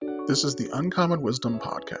This is the Uncommon Wisdom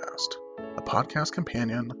Podcast, a podcast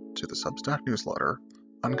companion to the Substack newsletter,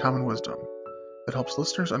 Uncommon Wisdom, that helps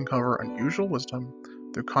listeners uncover unusual wisdom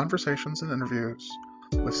through conversations and interviews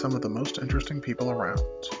with some of the most interesting people around.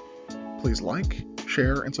 Please like,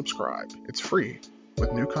 share, and subscribe. It's free,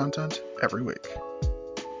 with new content every week.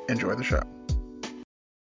 Enjoy the show.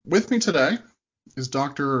 With me today is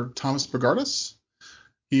Dr. Tomas Bogardus.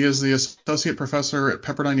 He is the Associate Professor at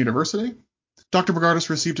Pepperdine University. Dr. Bogardus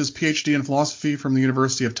received his PhD in philosophy from the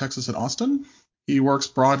University of Texas at Austin. He works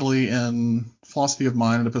broadly in philosophy of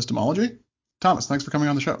mind and epistemology. Thomas, thanks for coming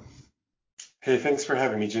on the show. Hey, thanks for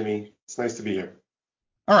having me, Jimmy. It's nice to be here.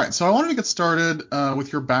 All right, so I wanted to get started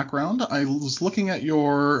with your background. I was looking at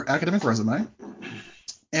your academic resume,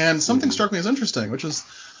 and something struck me as interesting, which is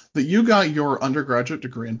that you got your undergraduate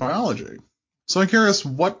degree in biology. So I'm curious,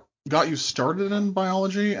 what got you started in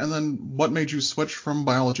biology, and then what made you switch from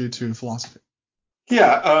biology to philosophy?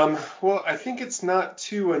 Yeah, well, I think it's not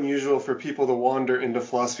too unusual for people to wander into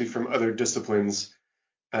philosophy from other disciplines.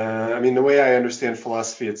 The way I understand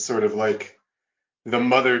philosophy, it's sort of like the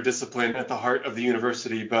mother discipline at the heart of the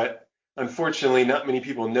university, but unfortunately, not many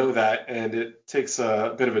people know that, and it takes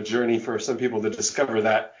a bit of a journey for some people to discover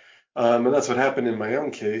that. And that's what happened in my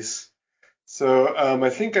own case. So I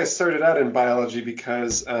think I started out in biology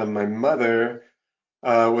because my mother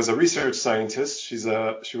was a research scientist.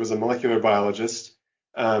 She was a molecular biologist.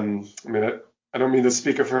 I don't mean to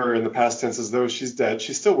speak of her in the past tense as though she's dead.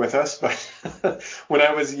 She's still with us, but when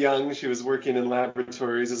I was young, she was working in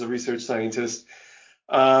laboratories as a research scientist.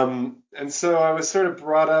 And so I was sort of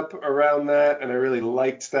brought up around that, and I really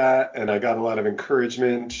liked that, and I got a lot of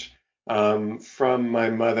encouragement from my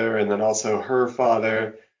mother, and then also her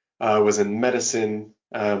father was in medicine.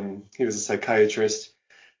 He was a psychiatrist.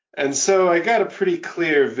 And so I got a pretty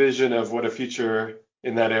clear vision of what a future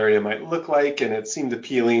in that area might look like, and it seemed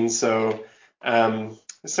appealing. So I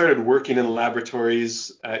started working in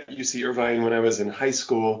laboratories at UC Irvine when I was in high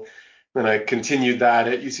school. Then I continued that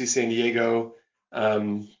at UC San Diego,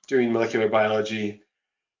 doing molecular biology.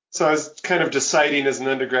 So I was kind of deciding as an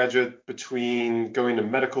undergraduate between going to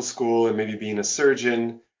medical school and maybe being a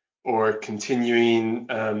surgeon, or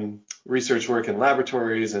continuing research work in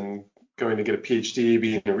laboratories and going to get a PhD,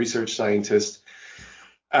 being a research scientist.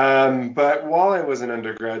 But while I was an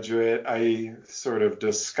undergraduate, I sort of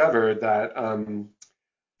discovered that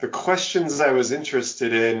the questions I was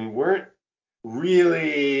interested in weren't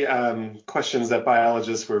really questions that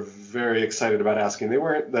biologists were very excited about asking. They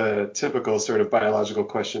weren't the typical sort of biological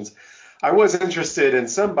questions. I was interested in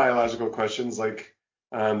some biological questions like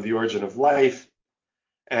the origin of life.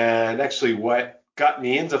 And actually what got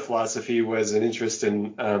me into philosophy was an interest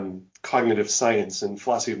in cognitive science and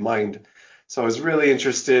philosophy of mind. So I was really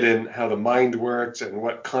interested in how the mind worked and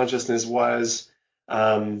what consciousness was.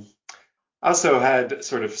 I also had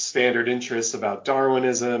sort of standard interests about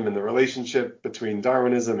Darwinism and the relationship between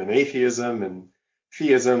Darwinism and atheism and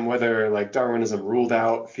theism, whether like Darwinism ruled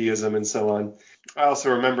out theism and so on. I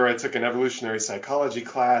also remember I took an evolutionary psychology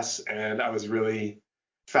class, and I was really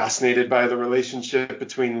fascinated by the relationship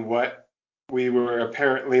between what we were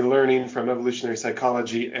apparently learning from evolutionary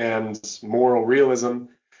psychology and moral realism.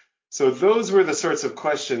 So those were the sorts of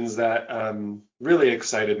questions that really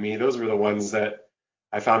excited me. Those were the ones that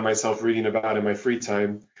I found myself reading about in my free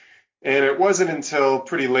time. And it wasn't until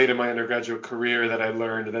pretty late in my undergraduate career that I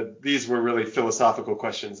learned that these were really philosophical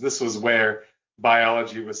questions. This was where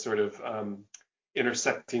biology was sort of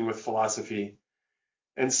intersecting with philosophy.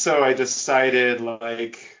 And so I decided,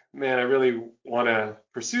 like, man, I really want to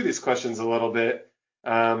pursue these questions a little bit.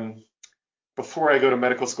 Before I go to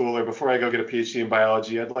medical school or before I go get a PhD in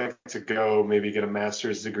biology, I'd like to go maybe get a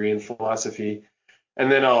master's degree in philosophy.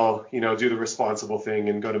 And then I'll, do the responsible thing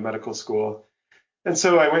and go to medical school. And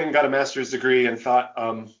so I went and got a master's degree and thought,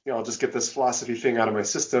 I'll just get this philosophy thing out of my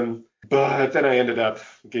system. But then I ended up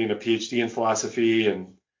getting a PhD in philosophy,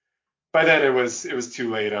 and by then it was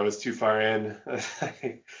too late. I was too far in.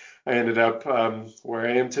 I ended up where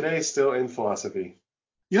I am today, still in philosophy.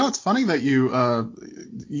 It's funny that you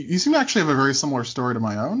seem to actually have a very similar story to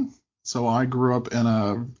my own. So I grew up in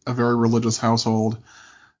a very religious household.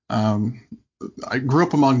 I grew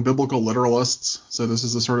up among biblical literalists. So this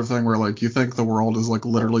is the sort of thing where like you think the world is like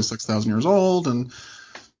literally 6,000 years old, and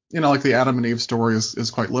like the Adam and Eve story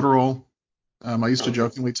is quite literal. I used to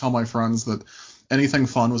jokingly tell my friends that anything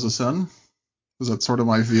fun was a sin. That's sort of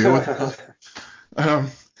my view.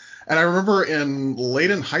 And I remember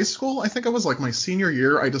late in high school, I think it was like my senior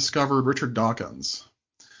year, I discovered Richard Dawkins.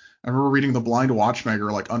 I remember reading The Blind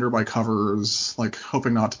Watchmaker, like under my covers, like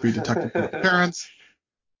hoping not to be detected by my parents.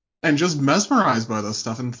 and just mesmerized by this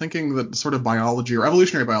stuff and thinking that sort of biology or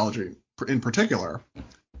evolutionary biology in particular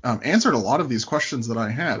answered a lot of these questions that I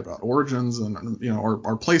had about origins and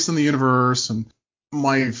our place in the universe. And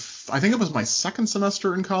I think it was my second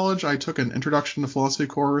semester in college, I took an introduction to philosophy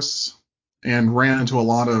course and ran into a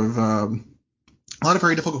lot of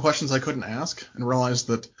very difficult questions I couldn't ask, and realized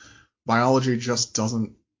that biology just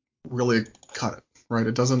doesn't really cut it, right?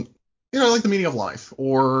 It doesn't, like the meaning of life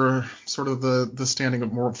or sort of the standing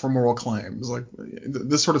of for moral claims. Like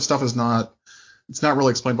this sort of stuff it's not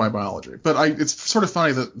really explained by biology. But it's sort of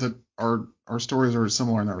funny that our stories are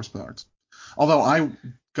similar in that respect. Although I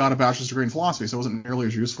got a bachelor's degree in philosophy, so it wasn't nearly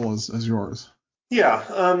as useful as yours. Yeah,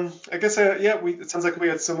 I guess it sounds like we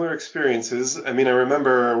had similar experiences. I mean, I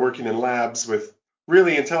remember working in labs with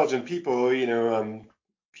really intelligent people,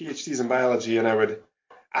 PhDs in biology, and I would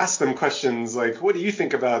ask them questions like, "What do you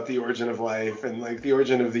think about the origin of life and like the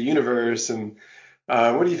origin of the universe, and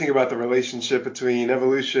what do you think about the relationship between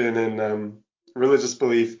evolution and religious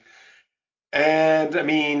belief?" And I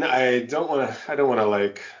mean, I don't want to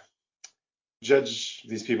like judge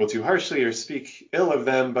these people too harshly or speak ill of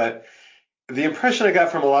them, but the impression I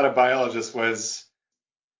got from a lot of biologists was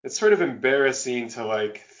it's sort of embarrassing to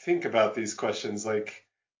like think about these questions. Like,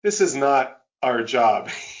 this is not our job.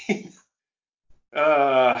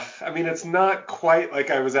 I mean, it's not quite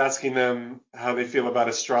like I was asking them how they feel about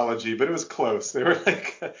astrology, but it was close. They were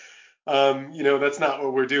like, that's not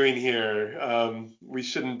what we're doing here. We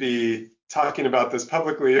shouldn't be talking about this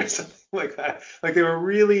publicly or something like that. Like they were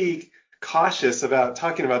really cautious about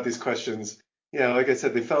talking about these questions. Yeah, like I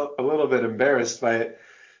said, they felt a little bit embarrassed by it.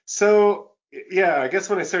 So, yeah, I guess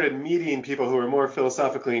when I started meeting people who were more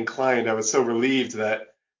philosophically inclined, I was so relieved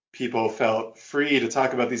that people felt free to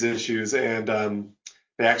talk about these issues, and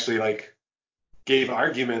they actually like gave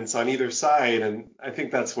arguments on either side. And I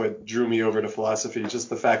think that's what drew me over to philosophy, just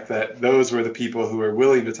the fact that those were the people who were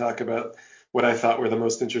willing to talk about what I thought were the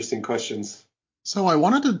most interesting questions. So I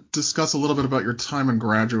wanted to discuss a little bit about your time in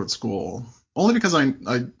graduate school, only because I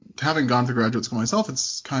having gone through graduate school myself,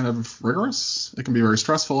 it's kind of rigorous. It can be very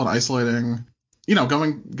stressful and isolating.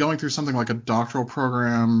 Going through something like a doctoral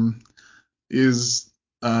program is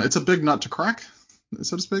it's a big nut to crack,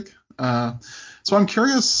 so to speak. So I'm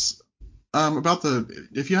curious about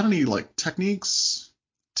if you had any like techniques,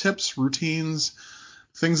 tips, routines,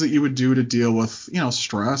 things that you would do to deal with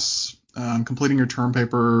stress, completing your term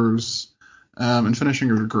papers, and finishing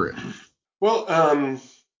your degree. Well,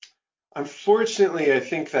 unfortunately, I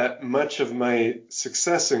think that much of my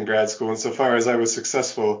success in grad school, insofar as I was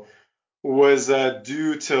successful, was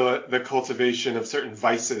due to the cultivation of certain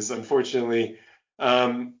vices. Unfortunately,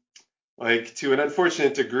 um, like to an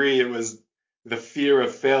unfortunate degree, it was the fear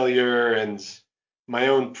of failure and my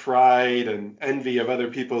own pride and envy of other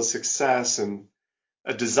people's success and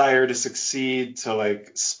a desire to succeed, to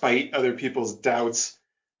like spite other people's doubts,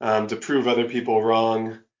 to prove other people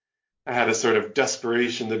wrong. I had a sort of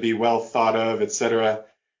desperation to be well thought of, etc.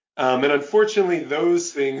 And unfortunately,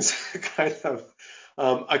 those things kind of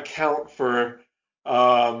account for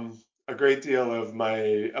a great deal of my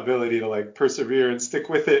ability to like persevere and stick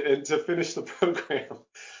with it and to finish the program.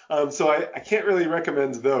 So I can't really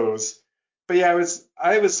recommend those. But yeah,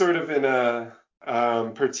 I was sort of in a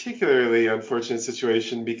particularly unfortunate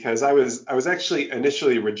situation because I was actually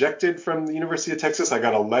initially rejected from the University of Texas. I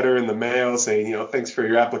got a letter in the mail saying, thanks for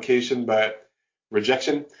your application, but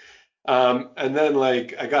rejection. And then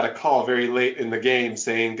like I got a call very late in the game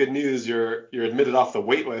saying, "Good news, you're admitted off the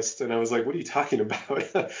wait list." And I was like, "What are you talking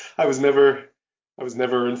about?" I was never I was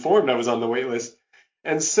never informed I was on the wait list.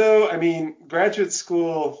 And so, I mean, graduate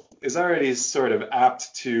school is already sort of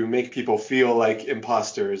apt to make people feel like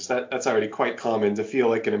imposters. That's already quite common to feel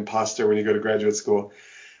like an imposter when you go to graduate school.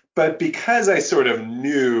 But because I sort of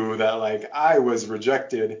knew that like I was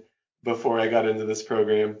rejected before I got into this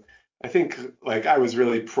program, I think like I was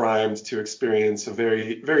really primed to experience a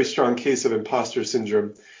very, very strong case of imposter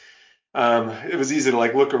syndrome. It was easy to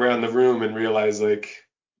like look around the room and realize like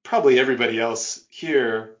probably everybody else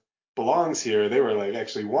here belongs here. They were like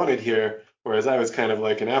actually wanted here, whereas I was kind of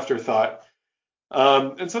like an afterthought.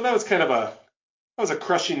 And so that was a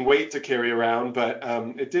crushing weight to carry around, but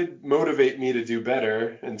it did motivate me to do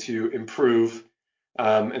better and to improve,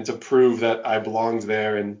 and to prove that I belonged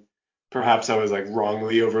there, and perhaps I was like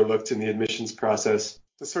wrongly overlooked in the admissions process.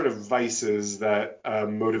 The sort of vices that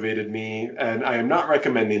motivated me, and I am not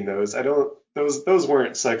recommending those. I don't; those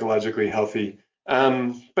weren't psychologically healthy.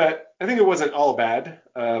 But I think it wasn't all bad.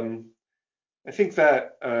 I think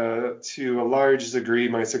that to a large degree,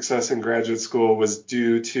 my success in graduate school was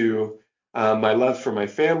due to my love for my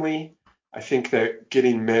family. I think that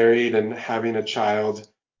getting married and having a child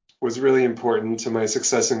was really important to my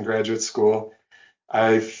success in graduate school.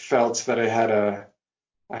 I felt that I had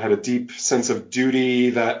a deep sense of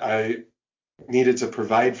duty that I needed to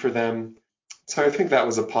provide for them. So I think that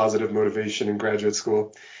was a positive motivation in graduate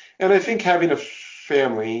school. And I think having a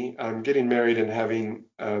family, getting married and having,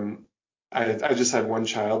 I just had one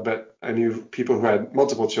child, but I knew people who had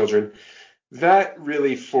multiple children. That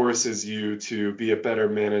really forces you to be a better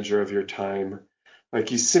manager of your time.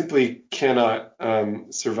 Like you simply cannot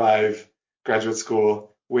survive graduate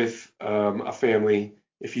school with a family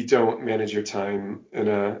if you don't manage your time in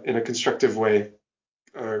a constructive way.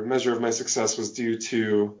 A measure of my success was due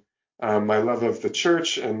to my love of the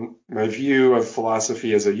church and my view of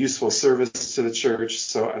philosophy as a useful service to the church.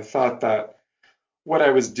 So I thought that what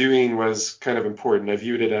I was doing was kind of important. I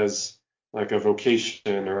viewed it as like a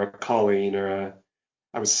vocation or a calling or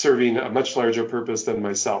I was serving a much larger purpose than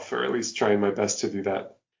myself, or at least trying my best to do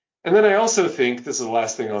that. And then I also think, this is the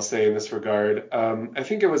last thing I'll say in this regard, I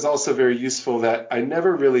think it was also very useful that I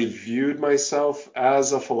never really viewed myself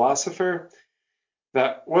as a philosopher.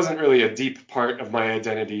 That wasn't really a deep part of my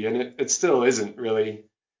identity, and it still isn't really.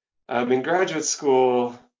 In graduate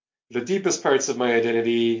school, the deepest parts of my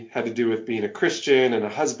identity had to do with being a Christian and a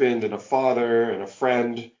husband and a father and a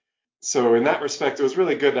friend. So in that respect, it was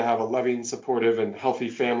really good to have a loving, supportive, and healthy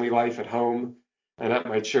family life at home and at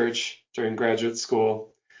my church during graduate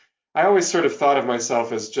school. I always sort of thought of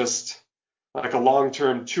myself as just like a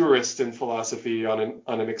long-term tourist in philosophy on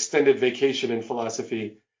an extended vacation in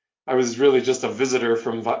philosophy. I was really just a visitor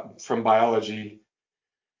from biology.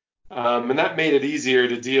 And that made it easier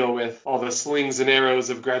to deal with all the slings and arrows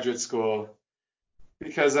of graduate school.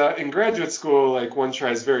 Because in graduate school, like one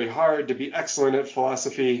tries very hard to be excellent at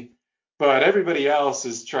philosophy, but everybody else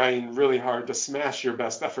is trying really hard to smash your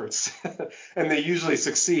best efforts. And they usually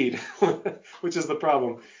succeed, which is the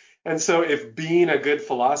problem. And so if being a good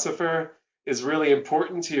philosopher is really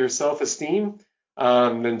important to your self-esteem,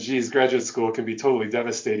 then geez, graduate school can be totally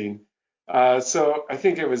devastating. So I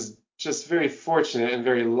think it was just very fortunate and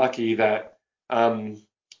very lucky that I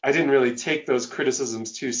didn't really take those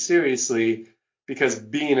criticisms too seriously because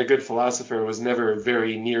being a good philosopher was never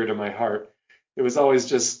very near to my heart. It was always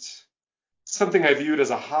just something I viewed as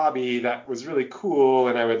a hobby that was really cool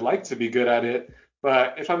and I would like to be good at it.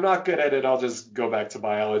 But if I'm not good at it, I'll just go back to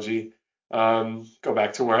biology, go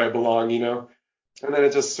back to where I belong, you know. And then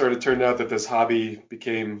it just sort of turned out that this hobby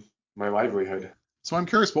became my livelihood. So I'm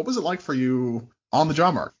curious, what was it like for you on the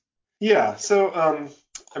job market? Yeah, so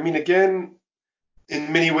I mean, again,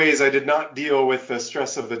 in many ways, I did not deal with the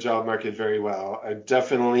stress of the job market very well. I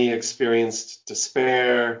definitely experienced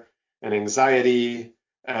despair and anxiety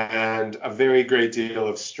and a very great deal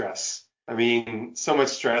of stress. I mean, so much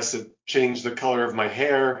stress, it changed the color of my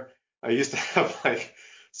hair. I used to have like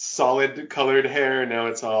solid colored hair. Now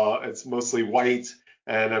it's mostly white.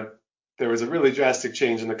 And there was a really drastic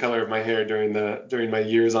change in the color of my hair during my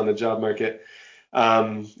years on the job market.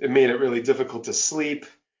 It made it really difficult to sleep.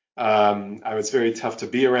 I was very tough to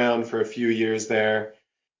be around for a few years there.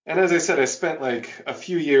 And as I said, I spent like a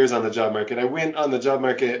few years on the job market. I went on the job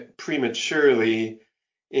market prematurely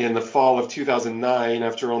in the fall of 2009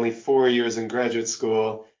 after only 4 years in graduate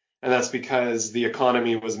school. And that's because the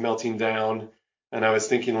economy was melting down. And I was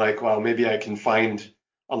thinking like, well, maybe I can find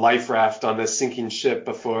a life raft on this sinking ship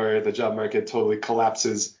before the job market totally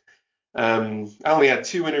collapses. I only had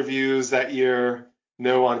 2 interviews that year,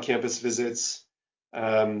 no on-campus visits.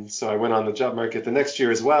 So I went on the job market the next year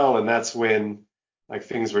as well, and that's when like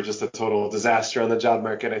things were just a total disaster on the job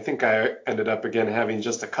market. I think I ended up again having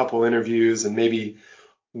just a couple interviews and maybe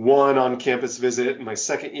one on-campus visit in my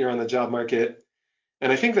second year on the job market.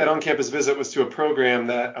 And I think that on-campus visit was to a program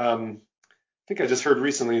that I think I just heard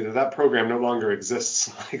recently that that program no longer exists.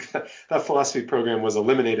 Like that philosophy program was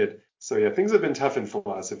eliminated. So yeah, things have been tough in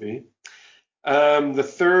philosophy. The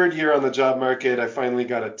third year on the job market, I finally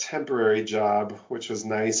got a temporary job, which was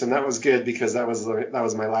nice, and that was good because that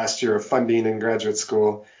was my last year of funding in graduate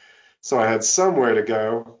school, so I had somewhere to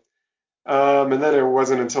go. And then it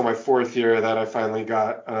wasn't until my fourth year that I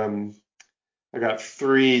got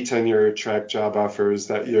three tenure track job offers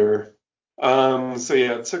that year. So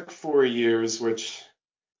yeah, it took 4 years, which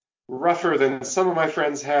rougher than some of my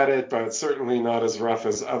friends had it, but certainly not as rough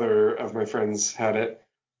as other of my friends had it.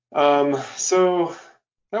 So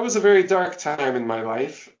that was a very dark time in my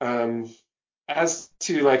life. As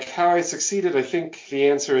to like how I succeeded, I think the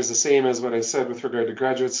answer is the same as what I said with regard to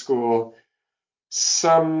graduate school.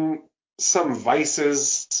 Some some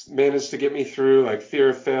vices managed to get me through, like fear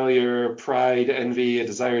of failure, pride, envy, a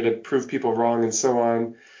desire to prove people wrong, and so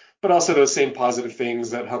on. But also those same positive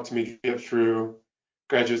things that helped me get through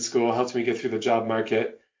graduate school, helped me get through the job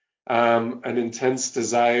market. an intense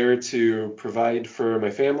desire to provide for my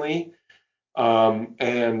family,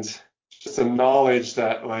 and just a knowledge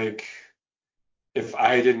that like if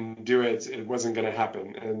I didn't do it, it wasn't going to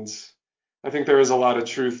happen. And I think there is a lot of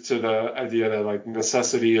truth to the idea that like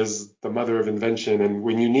necessity is the mother of invention. And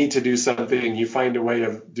when you need to do something, you find a way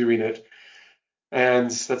of doing it.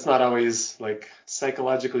 And that's not always like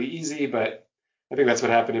psychologically easy, but I think that's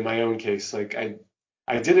what happened in my own case. Like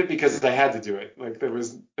I did it because I had to do it. Like there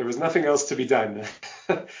was nothing else to be done.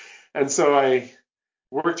 And so I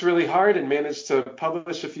worked really hard and managed to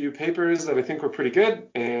publish a few papers that I think were pretty good.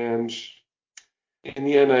 And in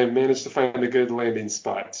the end, I managed to find a good landing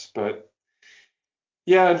spot. But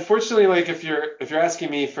yeah, unfortunately, like if you're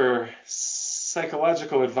asking me for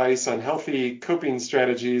psychological advice on healthy coping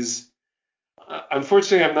strategies,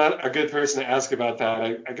 unfortunately, I'm not a good person to ask about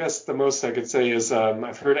that. I guess the most I could say is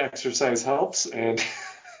I've heard exercise helps, and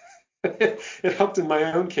it helped in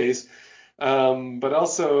my own case. But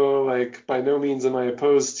also, like, by no means am I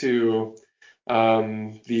opposed to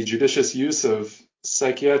the judicious use of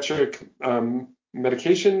psychiatric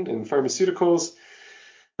medication and pharmaceuticals.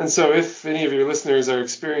 And so, if any of your listeners are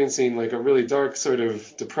experiencing like a really dark sort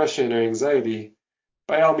of depression or anxiety,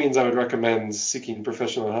 by all means, I would recommend seeking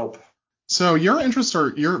professional help. So your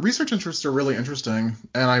research interests are really interesting,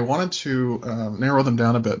 and I wanted to narrow them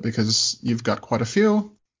down a bit because you've got quite a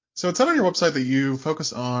few. So it said on your website that you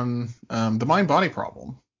focus on the mind-body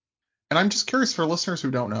problem, and I'm just curious for listeners who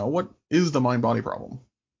don't know, what is the mind-body problem?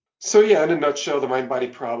 So, yeah, in a nutshell, the mind body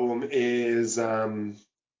problem is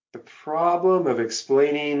the problem of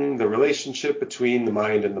explaining the relationship between the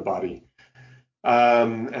mind and the body.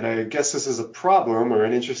 And I guess this is a problem or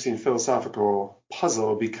an interesting philosophical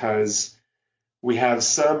puzzle because we have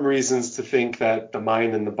some reasons to think that the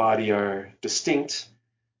mind and the body are distinct.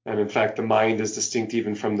 And in fact, the mind is distinct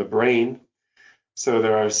even from the brain. So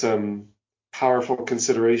there are some powerful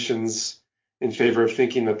considerations in favor of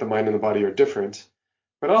thinking that the mind and the body are different.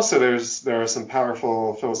 But also there are some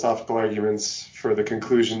powerful philosophical arguments for the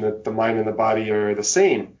conclusion that the mind and the body are the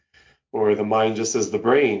same, or the mind just as the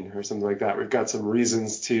brain, or something like that. We've got some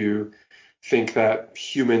reasons to think that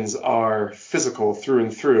humans are physical through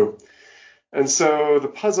and through. And so the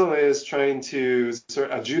puzzle is trying to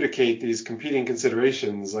sort of adjudicate these competing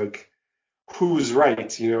considerations, like who's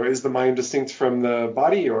right? Is the mind distinct from the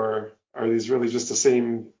body, or are these really just the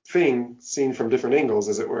same thing seen from different angles,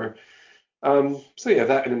 as it were? So yeah,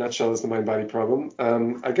 that in a nutshell is the mind-body problem.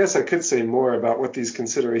 I guess I could say more about what these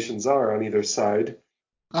considerations are on either side.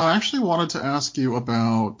 I actually wanted to ask you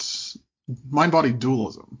about mind-body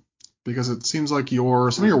dualism because it seems like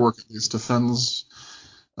some of your work at least defends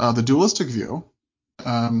the dualistic view,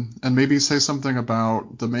 and maybe say something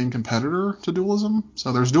about the main competitor to dualism.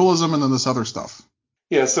 So there's dualism and then this other stuff.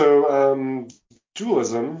 Yeah, so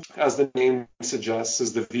dualism, as the name suggests,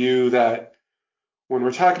 is the view that when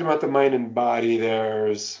we're talking about the mind and body, there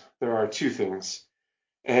are two things,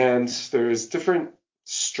 and there's different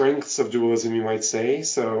strengths of dualism, you might say.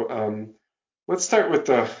 So let's start with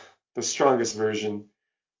the strongest version.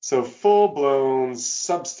 So full-blown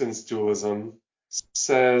substance dualism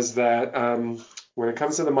says that when it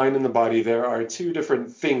comes to the mind and the body, there are two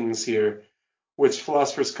different things here, which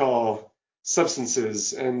philosophers call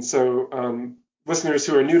substances. And so listeners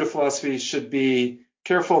who are new to philosophy should be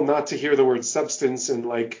careful not to hear the word substance in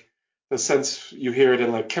like the sense you hear it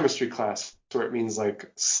in like chemistry class, where it means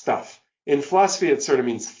like stuff. In philosophy, it sort of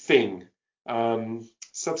means thing.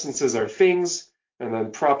 Substances are things, and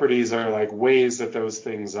then properties are like ways that those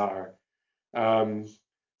things are.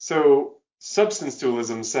 So substance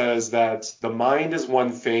dualism says that the mind is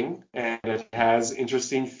one thing and it has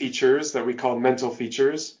interesting features that we call mental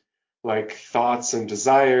features, like thoughts and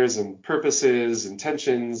desires and purposes,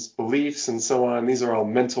 intentions, beliefs, and so on. These are all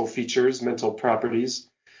mental features, mental properties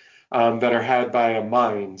that are had by a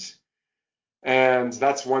mind. And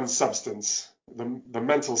that's one substance, the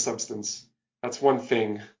mental substance. That's one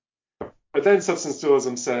thing. But then substance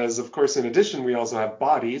dualism says, of course, in addition, we also have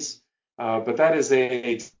bodies, but that is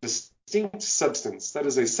a distinct substance. That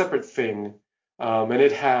is a separate thing, and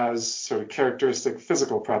it has sort of characteristic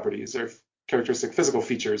physical properties or characteristic physical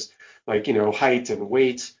features, like height and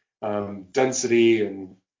weight, density,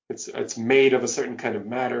 and it's made of a certain kind of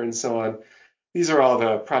matter, and so on. These are all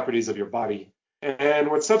the properties of your body. And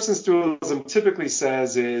what substance dualism typically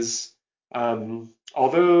says is,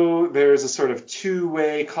 although there's a sort of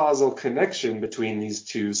two-way causal connection between these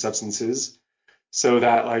two substances, so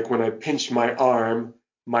that like when I pinch my arm,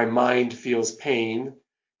 my mind feels pain,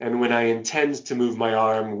 and when I intend to move my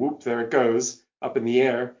arm, whoop, there it goes, up in the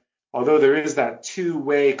air. Although there is that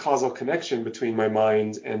two-way causal connection between my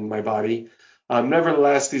mind and my body,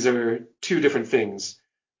 Nevertheless, these are two different things.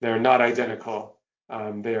 They're not identical.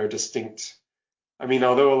 They are distinct. I mean,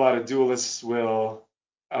 although a lot of dualists will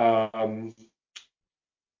um,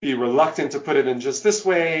 be reluctant to put it in just this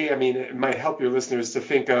way, I mean, it might help your listeners to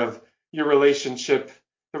think of your relationship,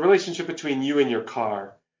 the relationship between you and your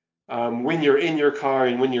car. When you're in your car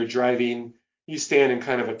and when you're driving, you stand in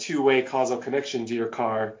kind of a two-way causal connection to your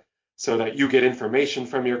car so that you get information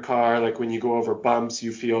from your car. Like when you go over bumps,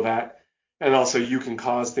 you feel that. And also you can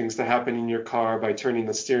cause things to happen in your car by turning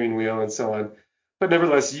the steering wheel and so on. But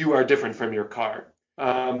nevertheless, you are different from your car.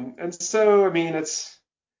 And so, I mean, it's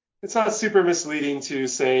not super misleading to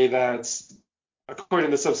say that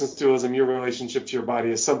according to substance dualism, your relationship to your body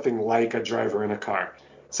is something like a driver in a car.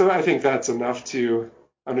 So I think that's enough to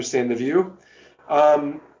understand the view.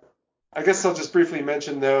 I guess I'll just briefly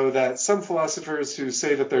mention, though, that some philosophers who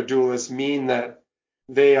say that they're dualists mean that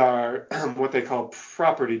they are what they call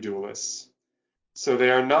property dualists. So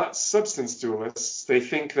they are not substance dualists. They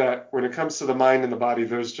think that when it comes to the mind and the body,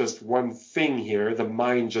 there's just one thing here. The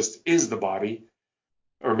mind just is the body,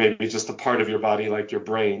 or maybe just a part of your body like your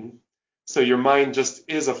brain. So your mind just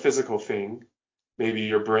is a physical thing, maybe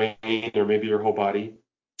your brain or maybe your whole body.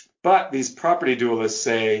 But these property dualists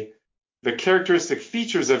say the characteristic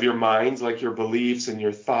features of your mind, like your beliefs and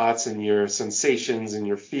your thoughts and your sensations and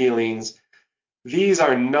your feelings, these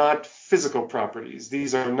are not physical properties.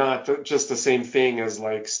 These are not just the same thing as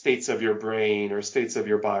like states of your brain or states of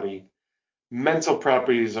your body. Mental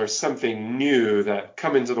properties are something new that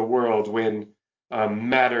come into the world when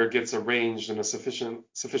matter gets arranged in a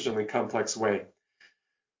sufficiently complex way.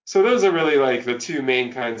 So those are really like the two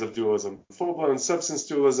main kinds of dualism: full-blown substance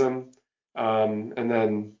dualism, and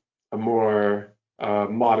then a more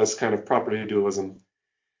modest kind of property dualism.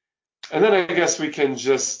 And then I guess we can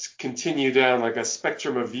just continue down like a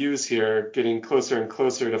spectrum of views here, getting closer and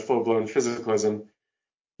closer to full-blown physicalism.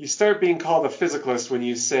 You start being called a physicalist when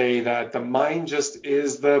you say that the mind just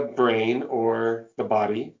is the brain or the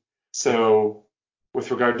body. So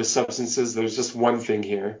with regard to substances, there's just one thing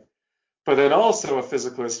here. But then also a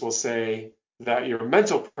physicalist will say that your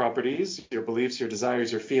mental properties, your beliefs, your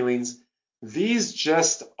desires, your feelings, these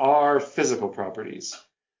just are physical properties.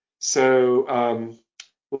 So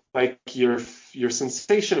like your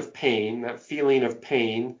sensation of pain, that feeling of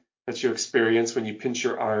pain that you experience when you pinch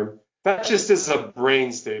your arm, that just is a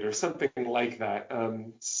brain state or something like that.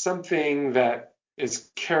 Something that is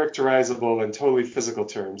characterizable in totally physical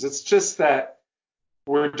terms. It's just that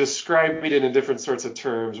we're describing it in different sorts of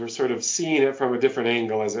terms. We're sort of seeing it from a different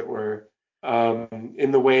angle, as it were,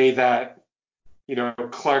 in the way that,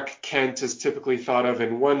 Clark Kent is typically thought of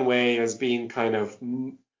in one way as being kind of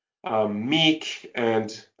meek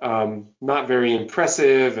and not very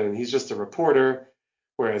impressive, and he's just a reporter,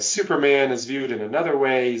 whereas Superman is viewed in another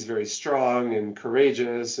way. He's very strong and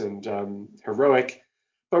courageous and heroic.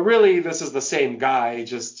 But really, this is the same guy,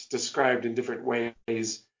 just described in different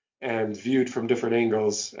ways and viewed from different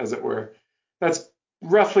angles, as it were. That's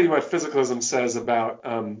roughly what physicalism says about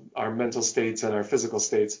our mental states and our physical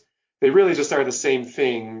states. They really just are the same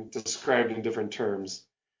thing described in different terms.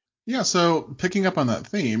 Yeah, so picking up on that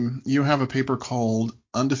theme, you have a paper called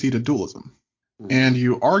Undefeated Dualism. And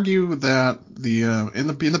you argue that in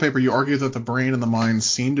the paper you argue that the brain and the mind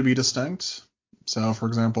seem to be distinct. So, for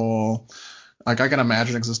example, like I can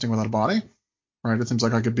imagine existing without a body, right? It seems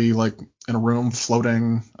like I could be like in a room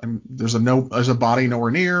floating, and there's a body nowhere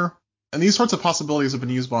near. And these sorts of possibilities have been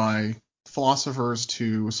used by philosophers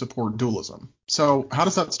to support dualism. So, how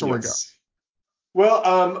does that story go? Yes. Well,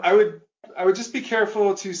 I would just be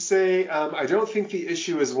careful to say I don't think the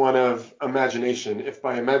issue is one of imagination. If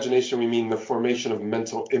by imagination we mean the formation of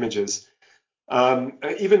mental images.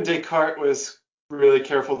 Even Descartes was really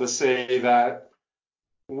careful to say that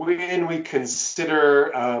when we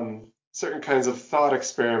consider certain kinds of thought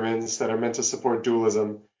experiments that are meant to support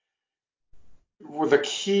dualism, the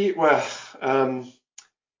key,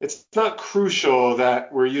 it's not crucial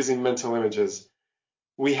that we're using mental images.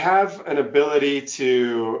 We have an ability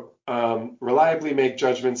to reliably make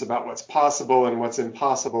judgments about what's possible and what's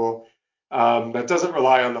impossible that doesn't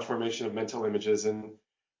rely on the formation of mental images. And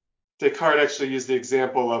Descartes actually used the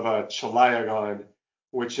example of a chalayagon,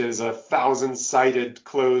 which is a 1,000-sided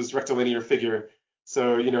closed rectilinear figure.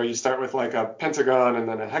 So, you start with like a pentagon and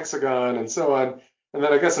then a hexagon and so on. And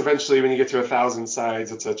then I guess eventually when you get to 1,000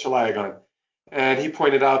 sides, it's a chalayagon. And he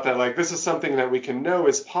pointed out that like this is something that we can know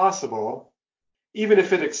is possible, even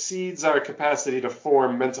if it exceeds our capacity to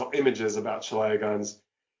form mental images about chalayagons.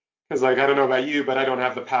 Because like I don't know about you, but I don't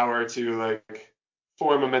have the power to like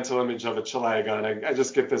form a mental image of a chalayagon. I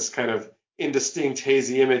just get this kind of indistinct,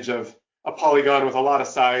 hazy image of a polygon with a lot of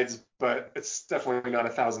sides, but it's definitely not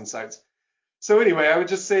 1,000 sides. So anyway, I would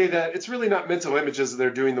just say that it's really not mental images that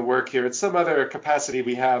are doing the work here. It's some other capacity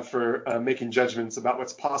we have for making judgments about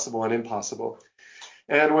what's possible and impossible.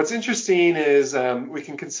 And what's interesting is we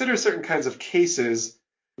can consider certain kinds of cases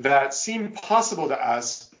that seem possible to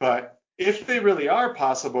us, but if they really are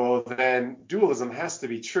possible, then dualism has to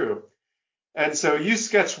be true. And so you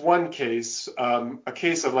sketch one case, a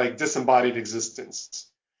case of like disembodied existence.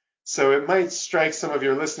 So it might strike some of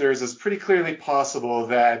your listeners as pretty clearly possible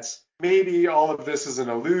that maybe all of this is an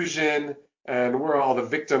illusion and we're all the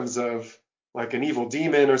victims of like an evil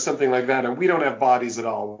demon or something like that, and we don't have bodies at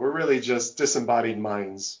all. We're really just disembodied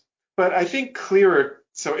minds. But I think clearer,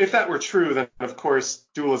 so if that were true, then of course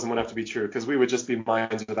dualism would have to be true because we would just be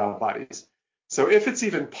minds without bodies. So if it's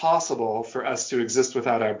even possible for us to exist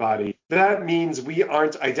without our body, that means we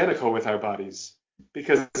aren't identical with our bodies.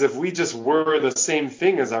 Because if we just were the same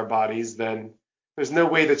thing as our bodies, then there's no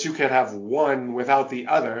way that you could have one without the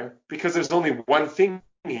other, because there's only one thing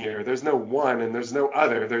here. There's no one and there's no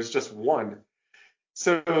other. There's just one.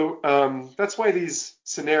 So that's why these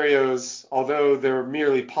scenarios, although they're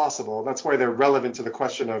merely possible, that's why they're relevant to the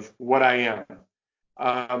question of what I am.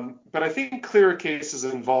 But I think clearer cases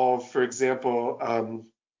involve, for example,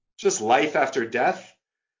 just life after death,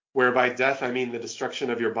 where by death I mean the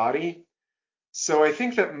destruction of your body. So I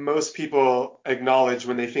think that most people acknowledge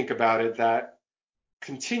when they think about it that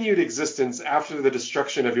continued existence after the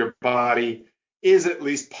destruction of your body is at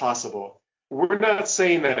least possible. We're not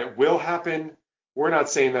saying that it will happen. We're not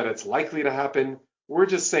saying that it's likely to happen. We're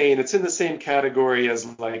just saying it's in the same category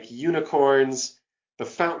as like unicorns, the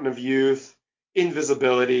fountain of youth,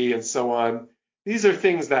 invisibility, and so on. These are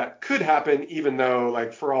things that could happen, even though,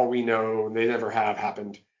 like, for all we know, they never have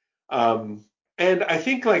happened. And I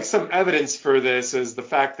think like some evidence for this is the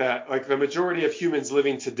fact that like the majority of humans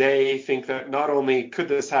living today think that not only could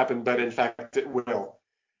this happen, but in fact it will.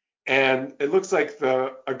 And it looks like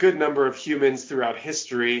a good number of humans throughout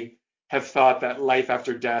history have thought that life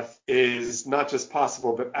after death is not just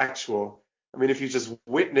possible, but actual. I mean, if you just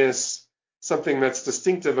witness something that's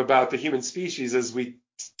distinctive about the human species is we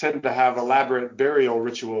tend to have elaborate burial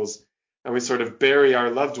rituals, and we sort of bury our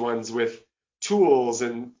loved ones with tools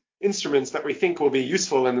and instruments that we think will be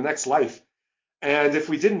useful in the next life. And if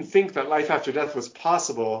we didn't think that life after death was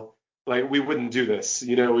possible, like we wouldn't do this.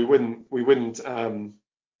 You know, we wouldn't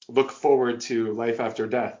look forward to life after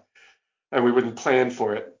death, and we wouldn't plan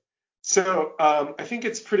for it. So I think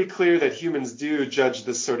it's pretty clear that humans do judge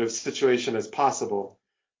this sort of situation as possible.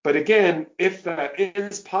 But again, if that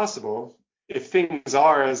is possible, if things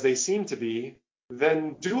are as they seem to be,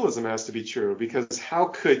 then dualism has to be true, because how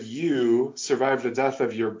could you survive the death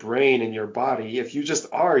of your brain and your body if you just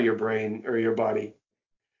are your brain or your body?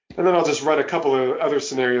 And then I'll just run a couple of other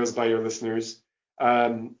scenarios by your listeners.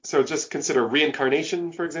 So just consider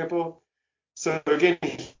reincarnation, for example. So again,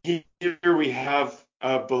 here we have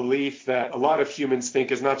a belief that a lot of humans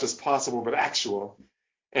think is not just possible, but actual.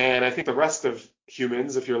 And I think the rest of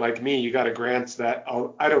humans, if you're like me, you got to grant that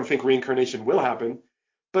I don't think reincarnation will happen,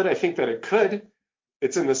 but I think that it could.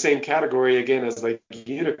 It's in the same category again as like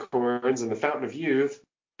unicorns and the fountain of youth.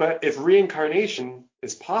 But if reincarnation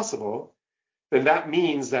is possible, then that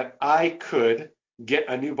means that I could get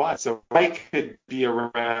a new body. So I could be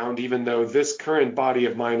around even though this current body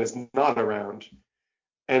of mine is not around.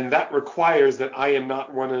 And that requires that I am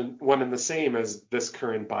not one and the same as this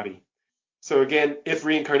current body. So again, if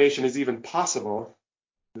reincarnation is even possible,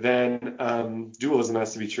 then dualism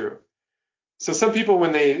has to be true. So some people,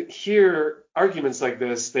 when they hear arguments like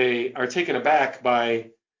this, they are taken aback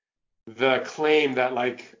by the claim that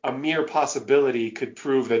like a mere possibility could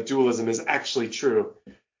prove that dualism is actually true.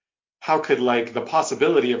 How could like the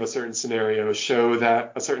possibility of a certain scenario show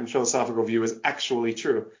that a certain philosophical view is actually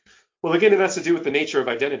true? Well, again, it has to do with the nature of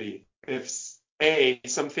identity. If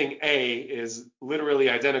something A is literally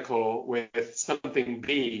identical with something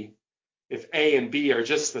B, if A and B are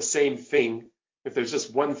just the same thing, if there's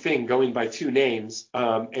just one thing going by two names,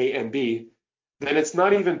 A and B, then it's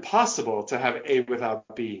not even possible to have A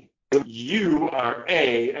without B. You are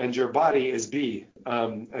A and your body is B.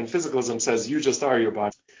 And physicalism says you just are your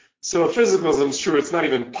body. So if physicalism is true, it's not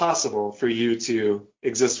even possible for you to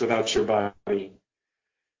exist without your body.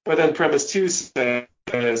 But then premise two says,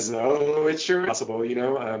 oh, it's sure possible. You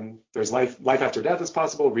know, there's life after death is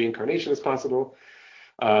possible, reincarnation is possible,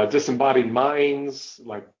 disembodied minds,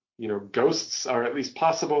 like, you know, ghosts are at least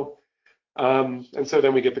possible. And so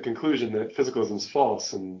then we get the conclusion that physicalism is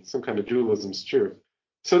false and some kind of dualism is true.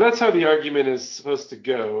 So that's how the argument is supposed to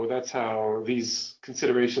go. That's how these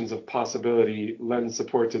considerations of possibility lend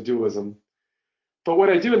support to dualism. But what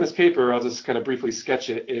I do in this paper, I'll just kind of briefly sketch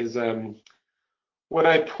it, is what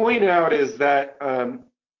I point out is that a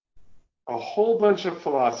whole bunch of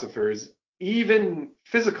philosophers, even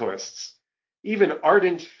physicalists, even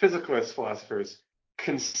ardent physicalist philosophers,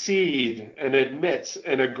 concede and admit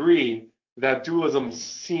and agree that dualism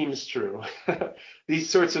seems true. These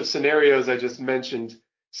sorts of scenarios I just mentioned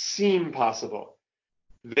seem possible.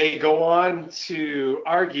 They go on to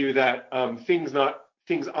argue that things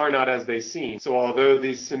are not as they seem. So although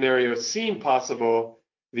these scenarios seem possible,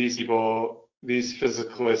 these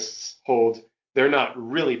physicalists hold they're not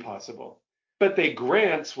really possible. But they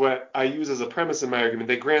grant what I use as a premise in my argument.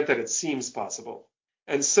 They grant that it seems possible.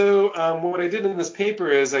 And so what I did in this paper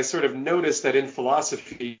is I sort of noticed that in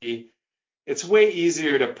philosophy, it's way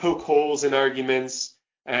easier to poke holes in arguments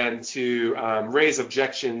and to raise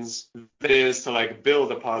objections than it is to like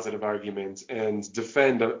build a positive argument and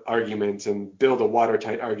defend an argument and build a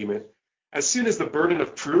watertight argument. As soon as the burden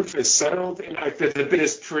of proof is settled, the debate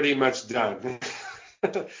is pretty much done.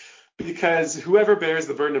 Because whoever bears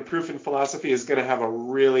the burden of proof in philosophy is going to have a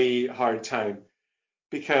really hard time.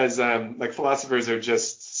 Because like philosophers are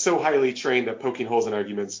just so highly trained at poking holes in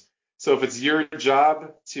arguments. So if it's your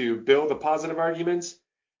job to build a positive argument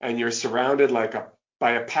and you're surrounded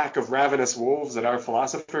by a pack of ravenous wolves that are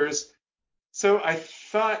philosophers. So I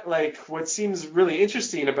thought like what seems really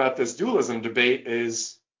interesting about this dualism debate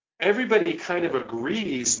is everybody kind of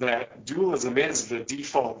agrees that dualism is the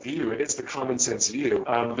default view. It is the common sense view.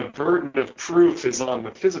 The burden of proof is on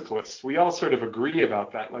the physicalists. We all sort of agree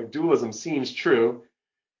about that. Like dualism seems true.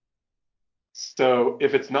 So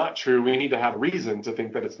if it's not true, we need to have a reason to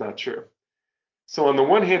think that it's not true. So on the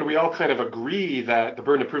one hand, we all kind of agree that the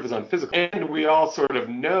burden of proof is on physical, and we all sort of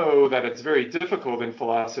know that it's very difficult in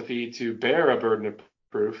philosophy to bear a burden of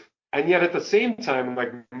proof. And yet at the same time,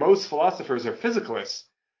 like most philosophers are physicalists.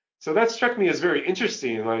 So that struck me as very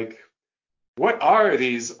interesting. Like, what are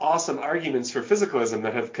these awesome arguments for physicalism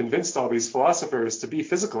that have convinced all these philosophers to be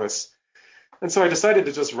physicalists? And so I decided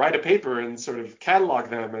to just write a paper and sort of catalog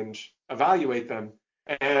them and evaluate them.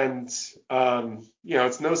 And,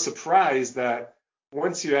 it's no surprise that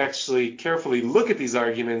once you actually carefully look at these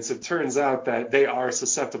arguments, it turns out that they are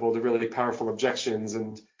susceptible to really powerful objections,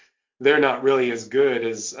 and they're not really as good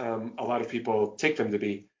as a lot of people take them to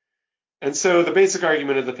be. And so the basic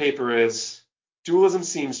argument of the paper is dualism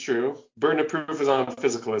seems true. Burden of proof is on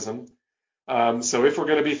physicalism. So if we're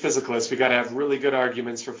going to be physicalists, we got to have really good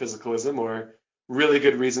arguments for physicalism or really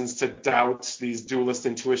good reasons to doubt these dualist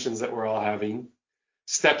intuitions that we're all having.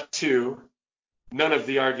 Step 2, none of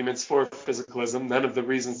the arguments for physicalism, none of the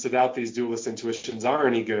reasons to doubt these dualist intuitions are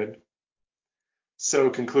any good. So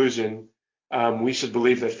conclusion, we should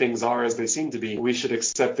believe that things are as they seem to be. We should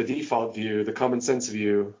accept the default view, the common sense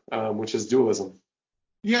view, which is dualism.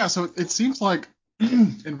 Yeah, so it seems like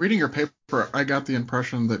in reading your paper, I got the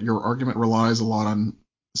impression that your argument relies a lot on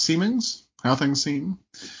seemings, how things seem.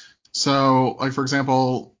 So, like, for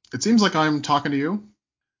example, it seems like I'm talking to you,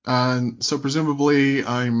 and so presumably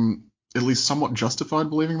I'm at least somewhat justified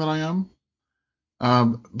believing that I am.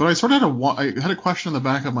 But I sort of had a question in the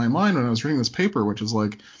back of my mind when I was reading this paper, which is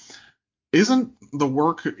like, isn't the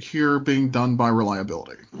work here being done by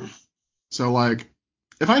reliability? So, like,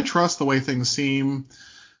 if I trust the way things seem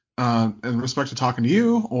in respect to talking to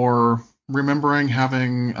you or remembering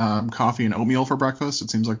having coffee and oatmeal for breakfast, it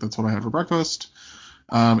seems like that's what I had for breakfast.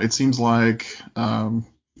 It seems like 2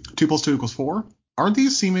 + 2 = 4. Are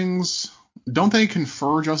these seemings, don't they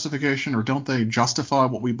confer justification or don't they justify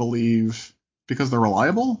what we believe because they're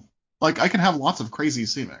reliable? Like, I can have lots of crazy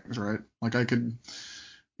seemings, right? Like, I could,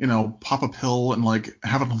 pop a pill and, like,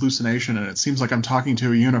 have an hallucination and it seems like I'm talking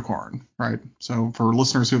to a unicorn, right? So for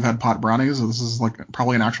listeners who've had pot brownies, this is, like,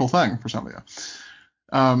 probably an actual thing for some of you.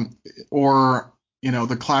 Or,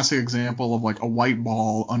 the classic example of, like, a white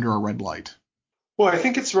ball under a red light. Well, I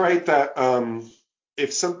think it's right that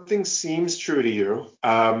if something seems true to you,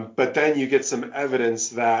 but then you get some evidence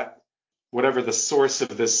that whatever the source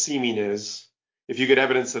of this seeming is, if you get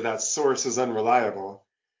evidence that that source is unreliable,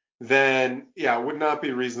 then yeah, it would not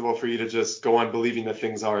be reasonable for you to just go on believing that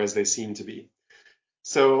things are as they seem to be.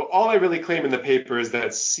 So all I really claim in the paper is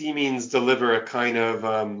that seemings deliver a kind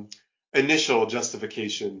of initial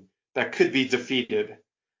justification that could be defeated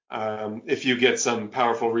if you get some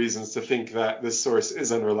powerful reasons to think that this source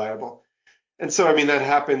is unreliable. And so, I mean, that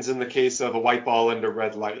happens in the case of a white ball under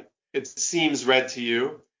red light. It seems red to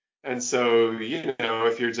you. And so,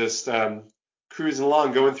 if you're just cruising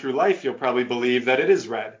along, going through life, you'll probably believe that it is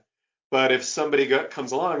red. But if somebody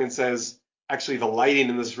comes along and says, actually, the lighting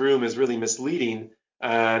in this room is really misleading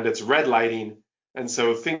and it's red lighting, and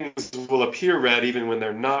so things will appear red even when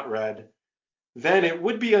they're not red, then it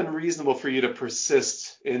would be unreasonable for you to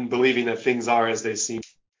persist in believing that things are as they seem.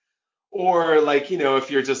 Or like,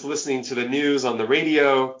 if you're just listening to the news on the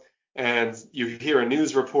radio and you hear a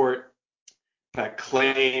news report that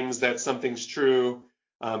claims that something's true,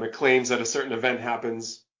 it claims that a certain event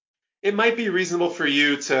happens, it might be reasonable for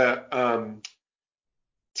you to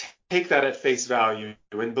take that at face value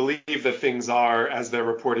and believe that things are as they're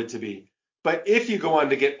reported to be. But if you go on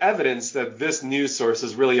to get evidence that this news source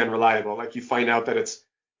is really unreliable, like you find out that it's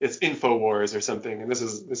InfoWars or something, and this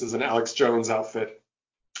is an Alex Jones outfit,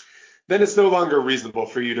 then it's no longer reasonable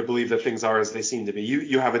for you to believe that things are as they seem to be.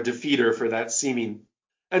 You have a defeater for that seeming.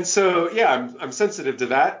 And so, yeah, I'm sensitive to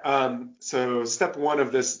that. So step one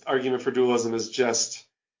of this argument for dualism is just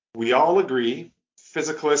we all agree,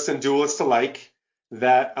 physicalists and dualists alike,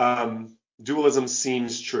 that dualism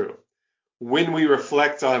seems true. When we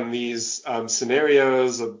reflect on these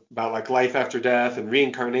scenarios about like life after death and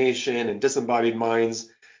reincarnation and disembodied minds,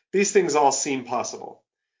 these things all seem possible.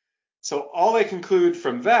 So all I conclude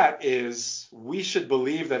from that is we should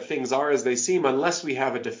believe that things are as they seem unless we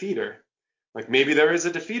have a defeater. Like maybe there is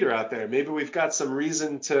a defeater out there. Maybe we've got some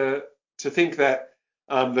reason to think that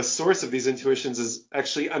the source of these intuitions is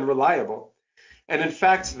actually unreliable. And in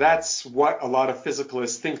fact, that's what a lot of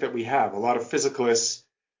physicalists think that we have. A lot of physicalists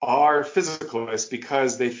are physicalists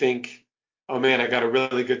because they think, oh man, I got a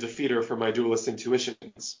really good defeater for my dualist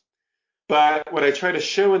intuitions. But what I try to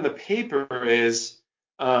show in the paper is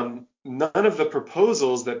none of the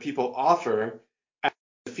proposals that people offer as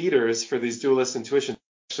defeaters for these dualist intuitions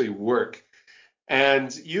actually work.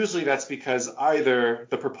 And usually that's because either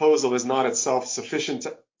the proposal is not itself sufficient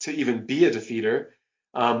to even be a defeater,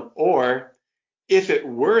 or if it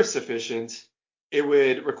were sufficient, it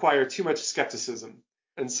would require too much skepticism.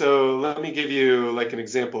 And so let me give you like an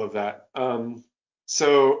example of that.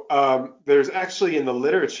 There's actually in the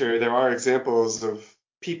literature, there are examples of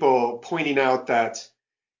people pointing out that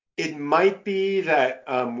it might be that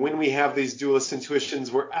when we have these dualist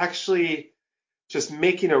intuitions, we're actually just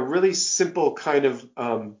making a really simple kind of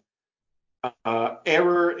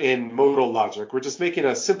error in modal logic. We're just making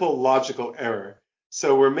a simple logical error.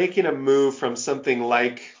 So we're making a move from something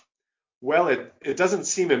like, well, it doesn't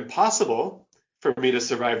seem impossible for me to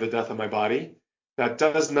survive the death of my body. That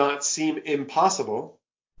does not seem impossible.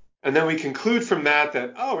 And then we conclude from that,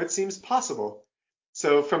 oh, it seems possible.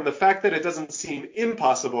 So from the fact that it doesn't seem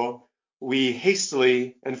impossible, we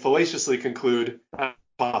hastily and fallaciously conclude that's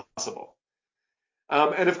possible.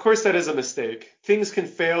 And of course, that is a mistake. Things can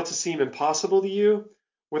fail to seem impossible to you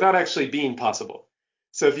without actually being possible.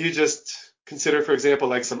 So if you just consider, for example,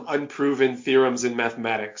 like some unproven theorems in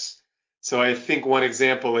mathematics. So I think one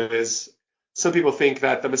example is some people think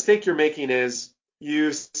that the mistake you're making is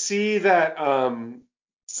you see that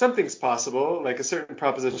something's possible, like a certain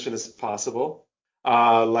proposition is possible,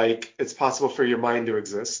 like it's possible for your mind to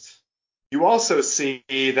exist. You also see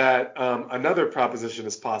that another proposition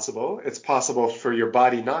is possible. It's possible for your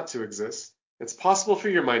body not to exist. It's possible for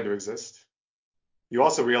your mind to exist. You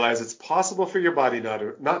also realize it's possible for your body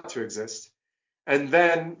not to exist. And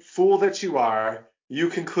then, fool that you are, you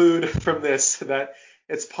conclude from this that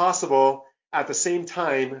it's possible at the same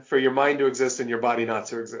time for your mind to exist and your body not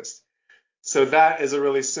to exist. So that is a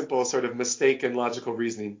really simple sort of mistake in logical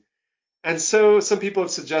reasoning. And so some people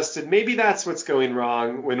have suggested maybe that's what's going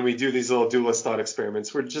wrong when we do these little dualist thought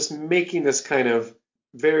experiments. We're just making this kind of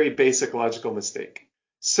very basic logical mistake.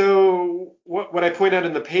 So what I point out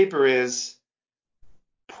in the paper is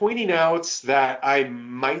pointing out that I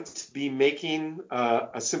might be making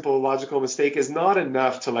a simple logical mistake is not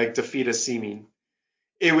enough to like defeat a seeming.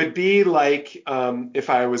 It would be like if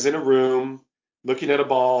I was in a room looking at a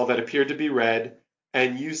ball that appeared to be red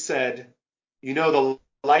and you said, the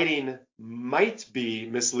lighting might be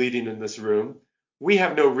misleading in this room. We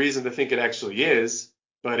have no reason to think it actually is,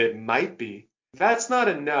 but it might be. That's not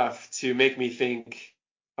enough to make me think,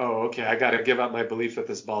 oh, okay, I got to give up my belief that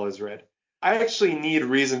this ball is red. I actually need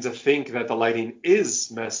reason to think that the lighting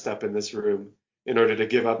is messed up in this room in order to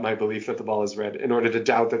give up my belief that the ball is red, in order to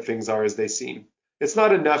doubt that things are as they seem. It's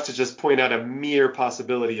not enough to just point out a mere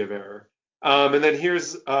possibility of error. And then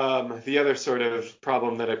here's the other sort of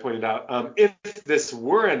problem that I pointed out. If this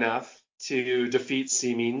were enough to defeat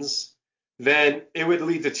seemings, then it would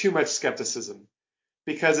lead to too much skepticism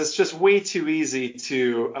because it's just way too easy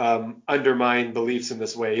to undermine beliefs in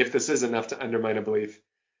this way, if this is enough to undermine a belief.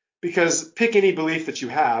 Because pick any belief that you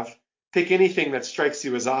have, pick anything that strikes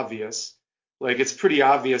you as obvious. Like it's pretty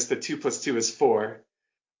obvious that 2 + 2 is 4.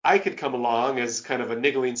 I could come along as kind of a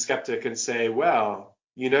niggling skeptic and say, well,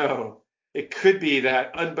 it could be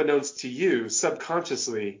that unbeknownst to you,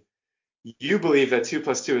 subconsciously, You believe that 2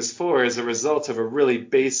 plus 2 is 4 is a result of a really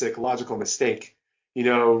basic logical mistake.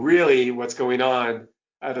 Really what's going on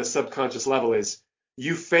at a subconscious level is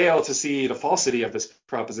you fail to see the falsity of this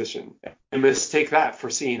proposition and mistake that for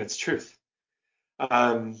seeing its truth.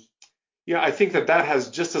 Um, I think that has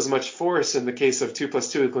just as much force in the case of 2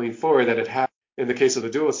 plus 2 equaling 4 that it has in the case of the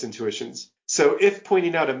dualist intuitions. So if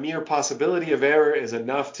pointing out a mere possibility of error is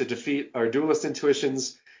enough to defeat our dualist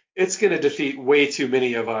intuitions, it's going to defeat way too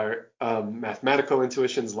many of our mathematical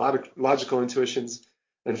intuitions, logical intuitions,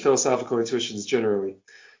 and philosophical intuitions generally.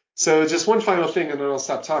 So just one final thing, and then I'll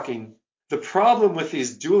stop talking. The problem with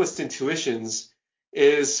these dualist intuitions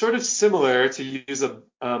is sort of similar, to use an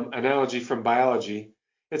analogy from biology.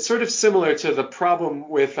 It's sort of similar to the problem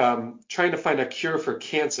with trying to find a cure for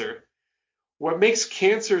cancer. What makes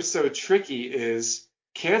cancer so tricky is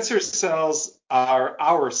cancer cells are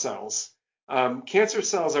our cells. Cancer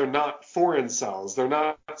cells are not foreign cells. They're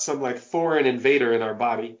not some like foreign invader in our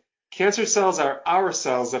body. Cancer cells are our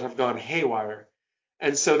cells that have gone haywire.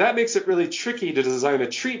 And so that makes it really tricky to design a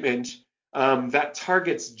treatment that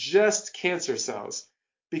targets just cancer cells,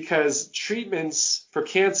 because treatments for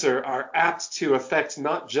cancer are apt to affect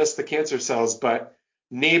not just the cancer cells, but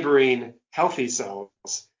neighboring healthy cells.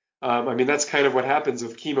 That's kind of what happens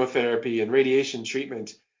with chemotherapy and radiation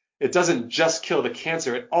treatment. It doesn't just kill the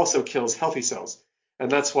cancer, it also kills healthy cells.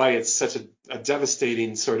 And that's why it's such a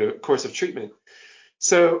devastating sort of course of treatment.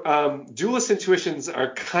 So dualist intuitions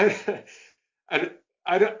are kind of, and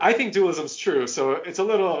I think dualism's true. So it's a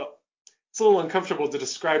little uncomfortable to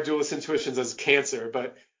describe dualist intuitions as cancer,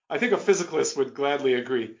 but I think a physicalist would gladly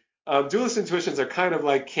agree. Dualist intuitions are kind of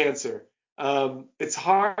like cancer. It's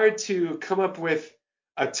hard to come up with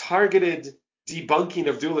a targeted debunking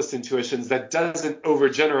of dualist intuitions that doesn't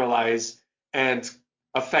overgeneralize and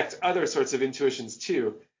affect other sorts of intuitions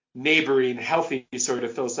too, neighboring, healthy sort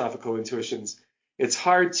of philosophical intuitions. It's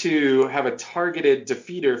hard to have a targeted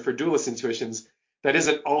defeater for dualist intuitions that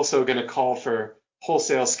isn't also going to call for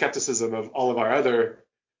wholesale skepticism of all of our other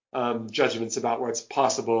judgments about what's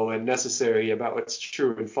possible and necessary, about what's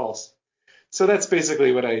true and false. So that's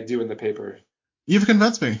basically what I do in the paper. You've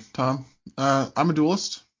convinced me, Tom. I'm a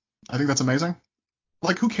dualist. I think that's amazing.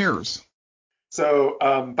 Like, who cares? So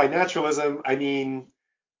by naturalism, I mean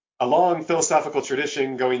a long philosophical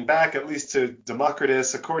tradition going back at least to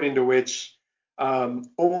Democritus, according to which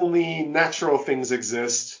only natural things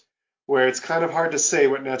exist, where it's kind of hard to say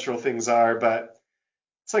what natural things are, but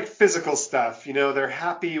it's like physical stuff. They're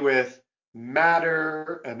happy with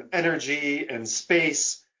matter and energy and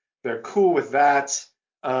space. They're cool with that.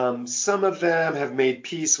 Some of them have made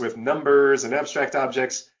peace with numbers and abstract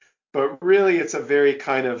objects, but really it's a very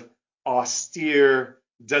kind of austere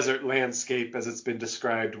desert landscape, as it's been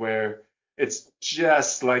described, where it's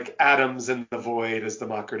just like atoms in the void, as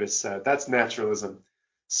Democritus said. That's naturalism.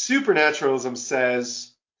 Supernaturalism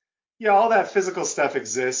says, yeah, all that physical stuff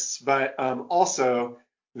exists, but also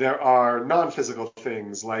there are non-physical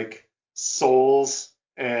things like souls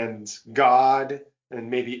and God and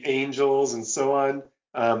maybe angels and so on.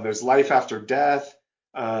 There's life after death.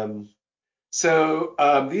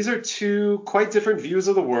 So these are two quite different views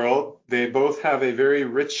of the world. They both have a very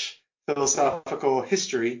rich philosophical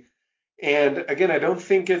history. And again, I don't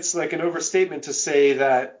think it's like an overstatement to say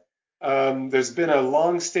that there's been a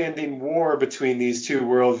long-standing war between these two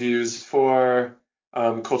worldviews for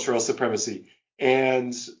cultural supremacy.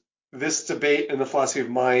 And this debate in the philosophy of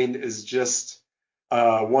mind is just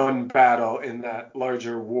one battle in that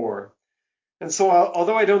larger war. And so,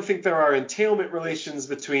 although I don't think there are entailment relations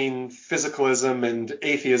between physicalism and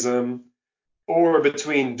atheism, or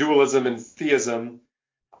between dualism and theism,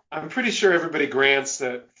 I'm pretty sure everybody grants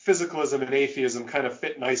that physicalism and atheism kind of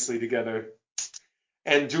fit nicely together,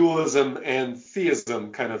 and dualism and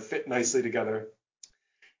theism kind of fit nicely together.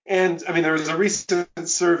 And there was a recent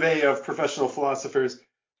survey of professional philosophers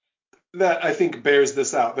that I think bears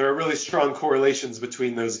this out. There are really strong correlations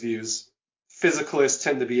between those views. Physicalists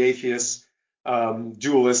tend to be atheists,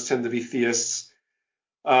 dualists tend to be theists.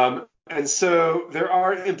 And so there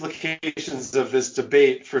are implications of this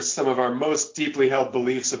debate for some of our most deeply held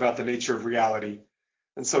beliefs about the nature of reality.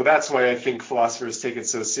 And so that's why I think philosophers take it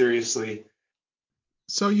so seriously.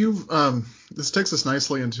 So this takes us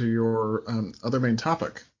nicely into your other main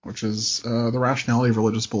topic, which is the rationality of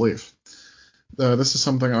religious belief. This is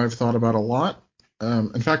something I've thought about a lot.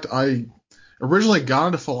 In fact, I originally got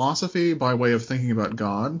into philosophy by way of thinking about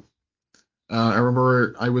God. I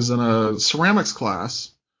remember I was in a ceramics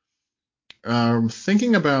class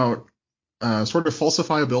thinking about sort of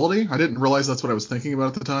falsifiability. I didn't realize that's what I was thinking about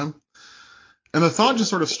at the time. And the thought just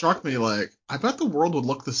sort of struck me like, I bet the world would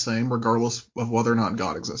look the same regardless of whether or not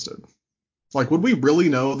God existed. Like, would we really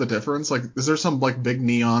know the difference? Like, is there some like big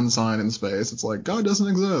neon sign in space? It's like God doesn't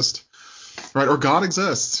exist, right? Or God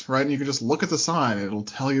exists, right? And you can just look at the sign and it'll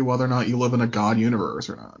tell you whether or not you live in a God universe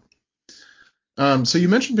or not. So you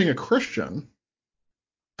mentioned being a Christian.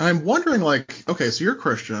 I'm wondering, like, okay, so you're a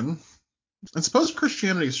Christian, and suppose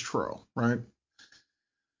Christianity is true, right?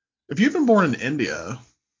 If you'd been born in India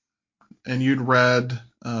and you'd read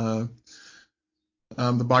the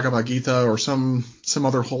Bhagavad Gita or some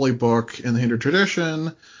other holy book in the Hindu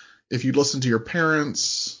tradition, if you'd listened to your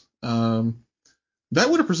parents, that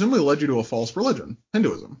would have presumably led you to a false religion,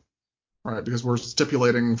 Hinduism, right? Because we're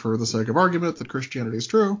stipulating for the sake of argument that Christianity is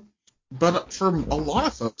true. But for a lot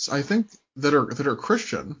of folks, I think that are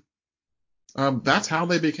Christian, that's how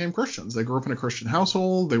they became Christians. They grew up in a Christian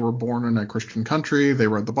household. They were born in a Christian country. They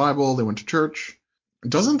read the Bible. They went to church.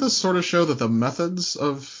 Doesn't this sort of show that the methods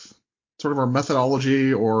of sort of our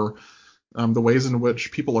methodology or the ways in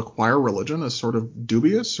which people acquire religion is sort of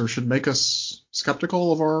dubious or should make us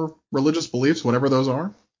skeptical of our religious beliefs, whatever those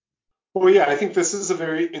are? Well, yeah, I think this is a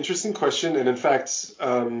very interesting question. And in fact,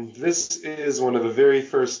 this is one of the very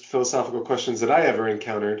first philosophical questions that I ever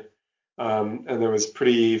encountered. And that was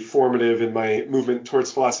pretty formative in my movement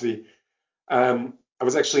towards philosophy. I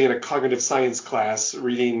was actually in a cognitive science class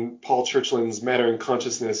reading Paul Churchland's Matter and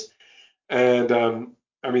Consciousness. And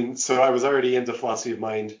I mean, so I was already into philosophy of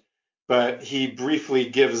mind, but he briefly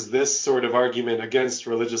gives this sort of argument against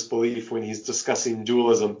religious belief when he's discussing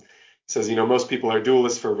dualism. He says, most people are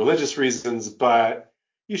dualists for religious reasons, but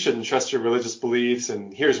you shouldn't trust your religious beliefs,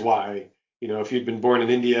 and here's why. If you'd been born in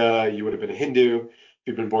India, you would have been a Hindu. If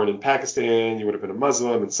you'd been born in Pakistan, you would have been a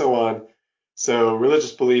Muslim, and so on. So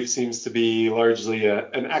religious belief seems to be largely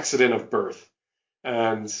an accident of birth.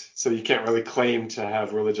 And so you can't really claim to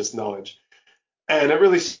have religious knowledge. And it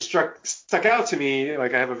really stuck out to me.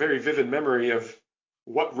 Like I have a very vivid memory of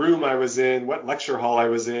what room I was in, what lecture hall I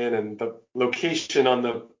was in, and the location on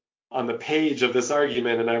the page of this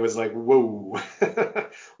argument. And I was like, whoa,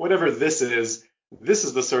 whatever this is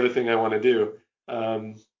the sort of thing I want to do.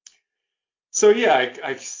 So yeah,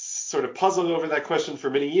 I sort of puzzled over that question for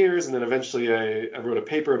many years, and then eventually I wrote a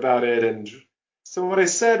paper about it. And so what I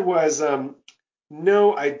said was,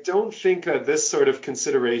 no, I don't think that this sort of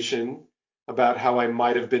consideration about how I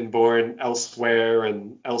might have been born elsewhere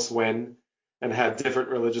and elsewhen and had different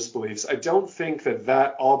religious beliefs, I don't think that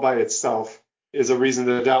that all by itself is a reason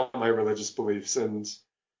to doubt my religious beliefs. And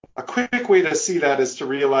a quick way to see that is to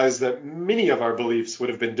realize that many of our beliefs would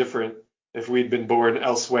have been different if we'd been born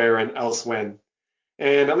elsewhere and elsewhen.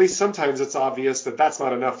 And at least sometimes it's obvious that that's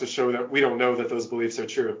not enough to show that we don't know that those beliefs are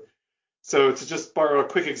true. So to just borrow a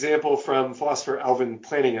quick example from philosopher Alvin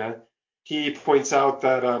Plantinga, he points out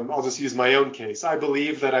that I'll just use my own case. I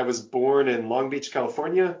believe that I was born in Long Beach,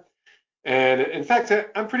 California. And in fact,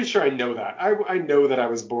 I'm pretty sure I know that. I know that I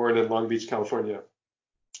was born in Long Beach, California.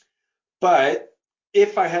 But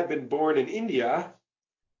if I had been born in India,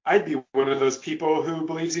 I'd be one of those people who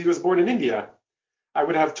believes he was born in India. I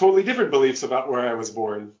would have totally different beliefs about where I was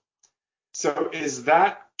born. So is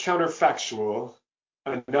that counterfactual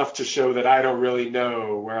enough to show that I don't really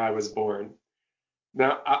know where I was born?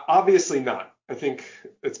 Now, obviously not. I think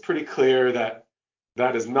it's pretty clear that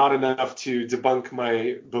that is not enough to debunk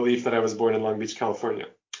my belief that I was born in Long Beach, California.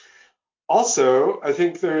 Also, I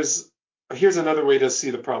think here's another way to see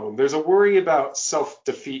the problem. There's a worry about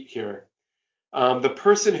self-defeat here. The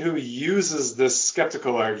person who uses this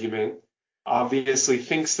skeptical argument obviously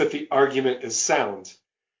thinks that the argument is sound.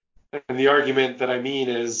 And the argument that I mean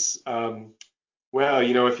is, well,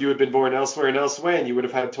 if you had been born elsewhere and elsewhere, you would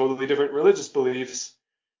have had totally different religious beliefs.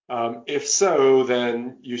 If so,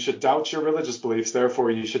 then you should doubt your religious beliefs.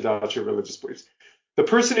 Therefore, you should doubt your religious beliefs. The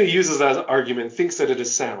person who uses that argument thinks that it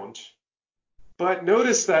is sound. But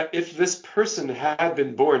notice that if this person had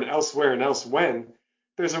been born elsewhere and elsewhen,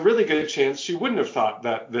 there's a really good chance she wouldn't have thought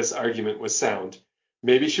that this argument was sound.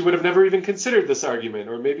 Maybe she would have never even considered this argument,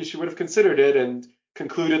 or maybe she would have considered it and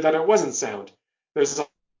concluded that it wasn't sound. There's a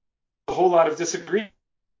whole lot of disagreement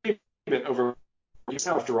over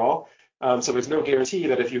after all. So there's no guarantee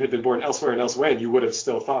that if you had been born elsewhere and elsewhere, you would have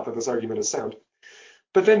still thought that this argument is sound.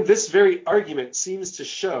 But then this very argument seems to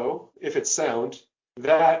show, if it's sound,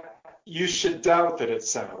 that you should doubt that it's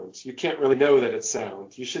sound. You can't really know that it's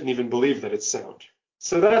sound. You shouldn't even believe that it's sound.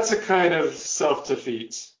 So that's a kind of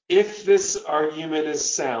self-defeat. If this argument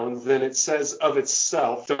is sound, then it says of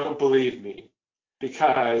itself, don't believe me.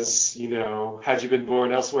 Because, had you been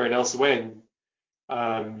born elsewhere and elsewhere,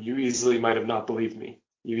 you easily might have not believed me.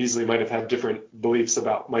 You easily might have had different beliefs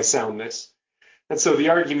about my soundness. And so the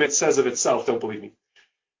argument says of itself, don't believe me.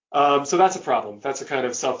 So that's a problem. That's a kind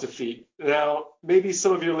of self-defeat. Now, maybe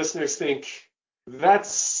some of your listeners think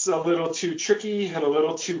that's a little too tricky and a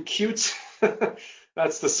little too cute.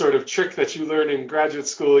 That's the sort of trick that you learn in graduate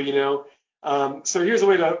school. So here's a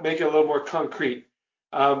way to make it a little more concrete.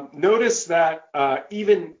 Notice that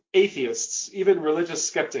even atheists, even religious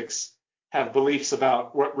skeptics, have beliefs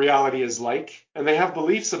about what reality is like, and they have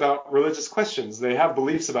beliefs about religious questions. They have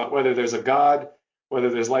beliefs about whether there's a God, whether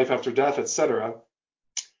there's life after death, etc.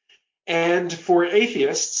 And for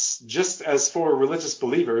atheists, just as for religious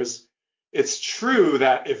believers, it's true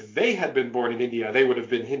that if they had been born in India, they would have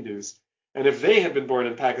been Hindus. And if they had been born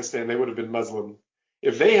in Pakistan, they would have been Muslim.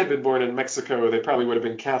 If they had been born in Mexico, they probably would have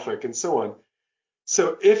been Catholic, and so on.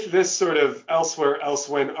 So if this sort of elsewhere,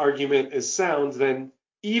 elsewhen argument is sound, then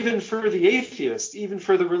even for the atheist, even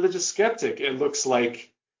for the religious skeptic, it looks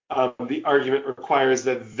like the argument requires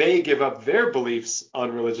that they give up their beliefs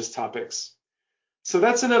on religious topics. So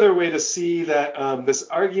that's another way to see that this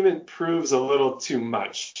argument proves a little too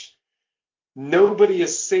much. Nobody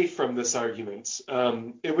is safe from this argument.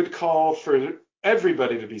 It would call for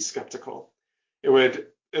everybody to be skeptical.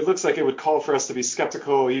 It looks like it would call for us to be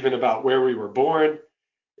skeptical even about where we were born.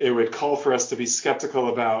 It would call for us to be skeptical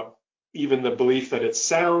about even the belief that it's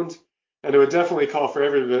sound. And it would definitely call for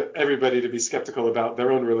everybody to be skeptical about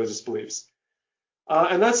their own religious beliefs.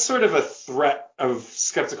 And that's sort of a threat of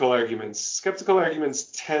skeptical arguments. Skeptical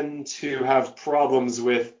arguments tend to have problems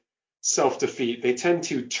with self-defeat. They tend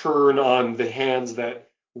to turn on the hand that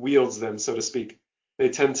wields them, so to speak. They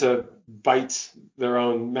tend to bite their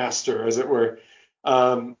own master, as it were.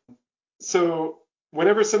 So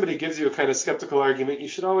whenever somebody gives you a kind of skeptical argument, you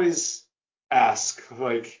should always ask,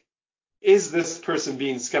 like, is this person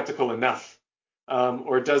being skeptical enough?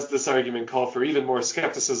 Or does this argument call for even more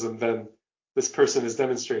skepticism than this person is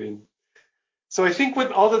demonstrating? So I think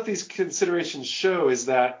what all that these considerations show is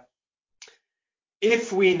that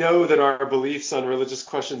if we know that our beliefs on religious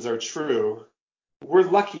questions are true, we're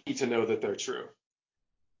lucky to know that they're true.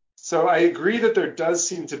 So I agree that there does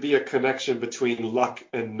seem to be a connection between luck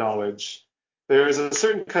and knowledge. There is a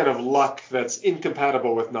certain kind of luck that's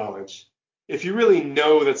incompatible with knowledge. If you really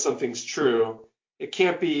know that something's true, it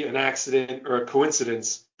can't be an accident or a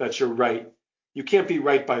coincidence that you're right. You can't be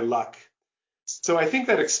right by luck. So I think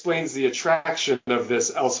that explains the attraction of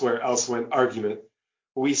this elsewhere, elsewhen argument.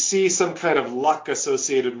 We see some kind of luck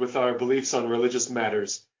associated with our beliefs on religious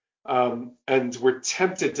matters. And we're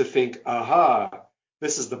tempted to think, aha,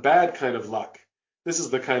 this is the bad kind of luck. This is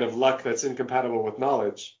the kind of luck that's incompatible with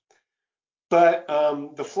knowledge. But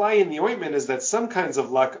the fly in the ointment is that some kinds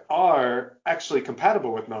of luck are actually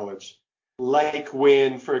compatible with knowledge. Like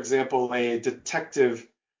when, for example, a detective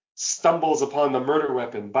stumbles upon the murder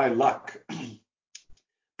weapon by luck,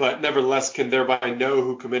 but nevertheless can thereby know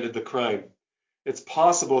who committed the crime. It's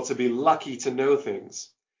possible to be lucky to know things.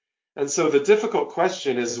 And so the difficult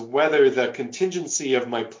question is whether the contingency of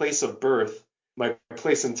my place of birth, my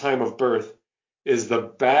place and time of birth, is the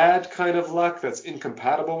bad kind of luck that's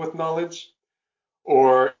incompatible with knowledge,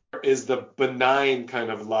 or is the benign kind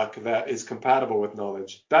of luck that is compatible with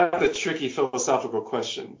knowledge? That's a tricky philosophical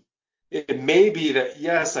question. It may be that,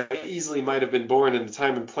 yes, I easily might have been born in a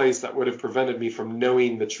time and place that would have prevented me from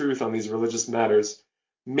knowing the truth on these religious matters.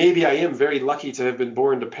 Maybe I am very lucky to have been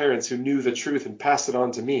born to parents who knew the truth and passed it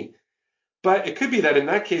on to me. But it could be that in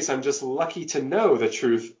that case, I'm just lucky to know the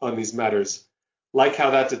truth on these matters, like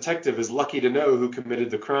how that detective is lucky to know who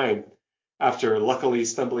committed the crime after luckily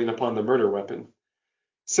stumbling upon the murder weapon.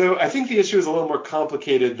 So I think the issue is a little more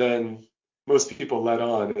complicated than most people let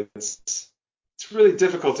on. It's really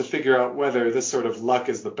difficult to figure out whether this sort of luck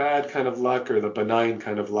is the bad kind of luck or the benign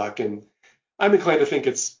kind of luck. And I'm inclined to think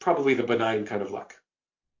it's probably the benign kind of luck.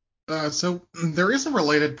 So there is a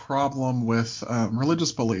related problem with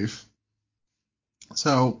religious belief.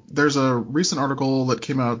 So there's a recent article that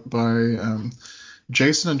came out by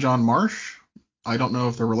Jason and John Marsh. I don't know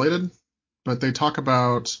if they're related, but they talk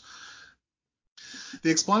about the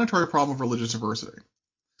explanatory problem of religious diversity.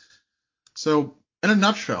 So in a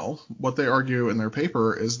nutshell, what they argue in their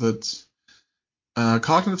paper is that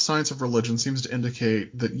cognitive science of religion seems to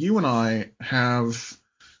indicate that you and I have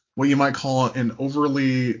what you might call an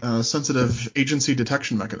overly sensitive agency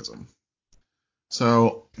detection mechanism.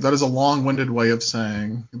 So that is a long-winded way of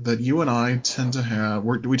saying that you and I tend to be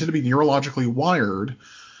neurologically wired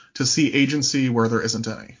to see agency where there isn't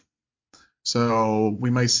any. So we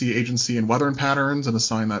might see agency in weather patterns and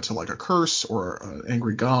assign that to like a curse or an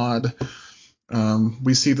angry god.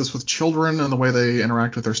 We see this with children and the way they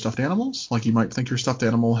interact with their stuffed animals. Like you might think your stuffed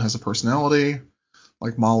animal has a personality.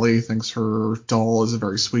 Like Molly thinks her doll is a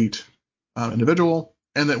very sweet individual.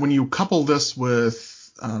 And that when you couple this with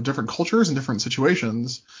different cultures and different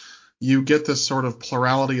situations, you get this sort of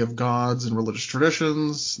plurality of gods and religious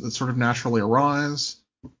traditions that sort of naturally arise.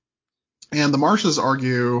 And the Marshes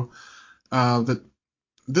argue that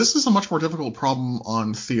this is a much more difficult problem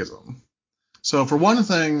on theism. So for one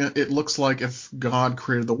thing, it looks like if God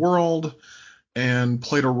created the world and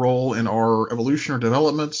played a role in our evolution or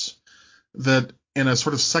development, that in a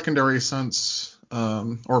sort of secondary sense,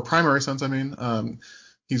 or primary sense, I mean,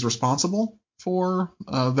 he's responsible for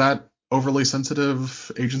that overly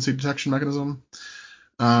sensitive agency detection mechanism.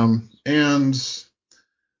 And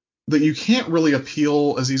that you can't really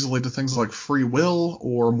appeal as easily to things like free will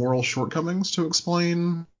or moral shortcomings to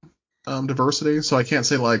explain diversity. So I can't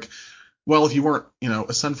say like, well, if you weren't,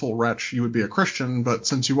 a sinful wretch, you would be a Christian, but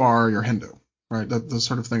since you are, you're Hindu, right? That the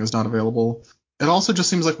sort of thing is not available. It also just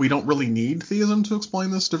seems like we don't really need theism to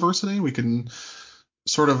explain this diversity. We can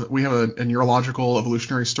we have a neurological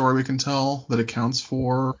evolutionary story we can tell that accounts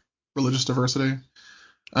for religious diversity.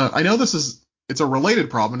 I know it's a related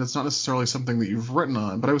problem, and it's not necessarily something that you've written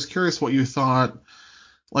on, but I was curious what you thought,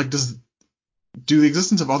 like, do the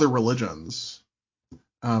existence of other religions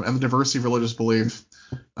and the diversity of religious belief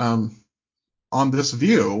on this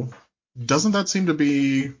view, doesn't that seem to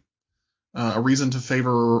be a reason to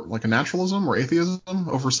favor like a naturalism or atheism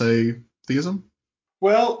over, say, theism?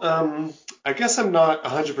 Well, I guess I'm not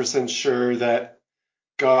 100% sure that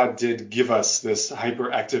God did give us this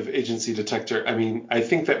hyperactive agency detector. I mean, I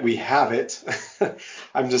think that we have it.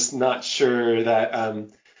 I'm just not sure that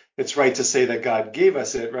it's right to say that God gave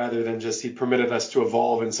us it rather than just he permitted us to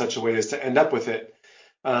evolve in such a way as to end up with it.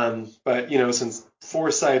 But, since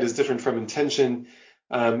foresight is different from intention,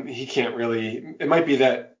 it might be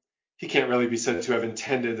that he can't really be said to have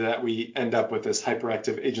intended that we end up with this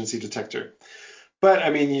hyperactive agency detector. But,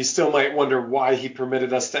 I mean, you still might wonder why he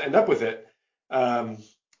permitted us to end up with it. Well,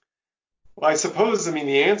 I suppose,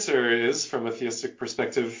 the answer is, from a theistic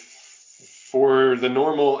perspective, for the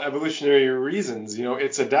normal evolutionary reasons.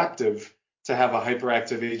 It's adaptive to have a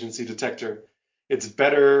hyperactive agency detector. It's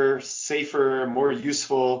better, safer, more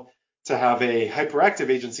useful to have a hyperactive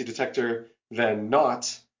agency detector than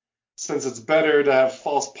not, since it's better to have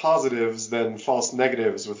false positives than false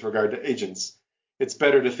negatives with regard to agents. It's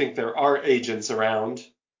better to think there are agents around,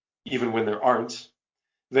 even when there aren't,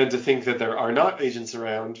 than to think that there are not agents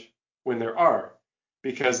around when there are,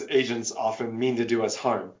 because agents often mean to do us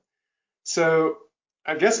harm. So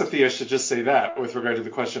I guess a theist should just say that with regard to the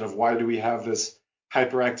question of why do we have this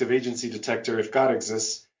hyperactive agency detector if God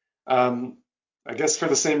exists. I guess for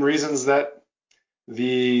the same reasons that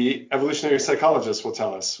the evolutionary psychologists will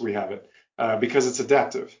tell us we have it, because it's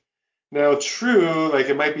adaptive. Now, true, like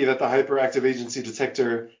it might be that the hyperactive agency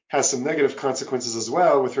detector has some negative consequences as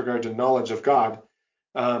well with regard to knowledge of God.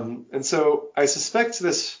 And so I suspect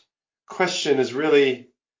this question is really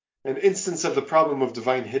an instance of the problem of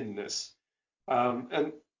divine hiddenness.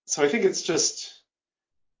 And so I think it's just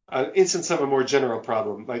an instance of a more general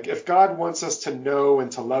problem. Like if God wants us to know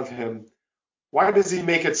and to love him, why does he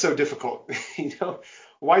make it so difficult?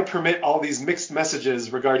 Why permit all these mixed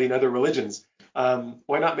messages regarding other religions?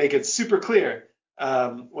 Why not make it super clear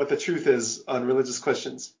what the truth is on religious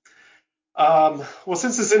questions? Well,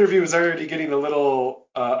 since this interview is already getting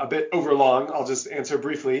a bit overlong, I'll just answer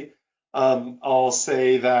briefly. I'll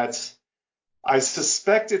say that I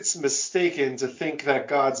suspect it's mistaken to think that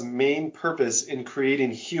God's main purpose in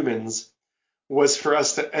creating humans was for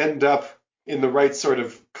us to end up in the right sort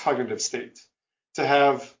of cognitive state, to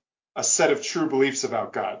have a set of true beliefs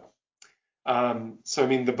about God.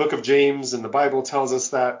 The book of James in the Bible tells us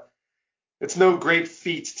that it's no great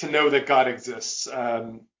feat to know that God exists.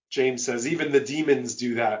 James says, even the demons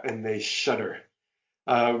do that and they shudder.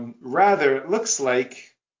 Rather, it looks like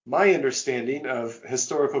my understanding of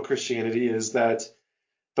historical Christianity is that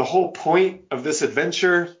the whole point of this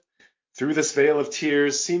adventure through this vale of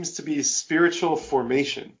tears seems to be spiritual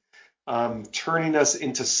formation, turning us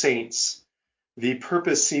into saints. The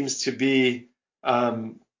purpose seems to be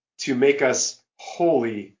to make us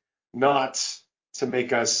holy, not to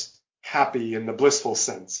make us happy in the blissful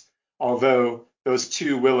sense, although those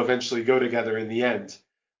two will eventually go together in the end.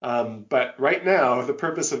 But right now, the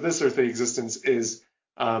purpose of this earthly existence is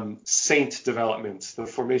saint development, the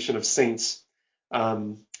formation of saints.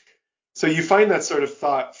 So you find that sort of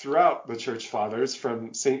thought throughout the church fathers,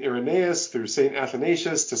 from St. Irenaeus through St.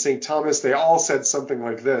 Athanasius to St. Thomas. They all said something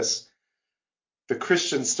like this. The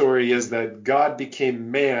Christian story is that God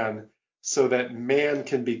became man so that man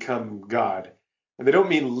can become God. And they don't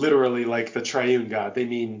mean literally like the triune God. They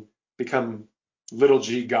mean become little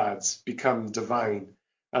g gods, become divine,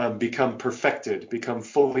 become perfected, become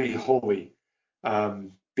fully holy,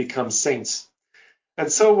 become saints.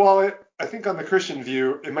 And so while I think on the Christian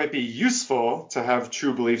view, it might be useful to have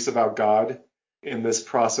true beliefs about God in this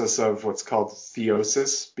process of what's called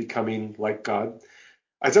theosis, becoming like God,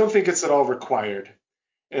 I don't think it's at all required.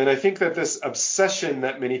 And I think that this obsession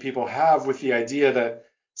that many people have with the idea that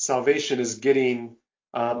salvation is getting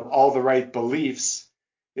all the right beliefs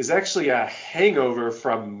is actually a hangover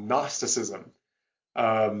from Gnosticism,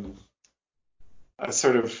 um, a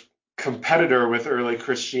sort of competitor with early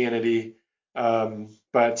Christianity,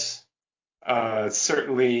 but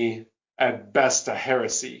certainly at best a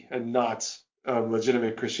heresy and not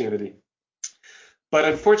legitimate Christianity. But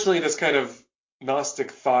unfortunately, this kind of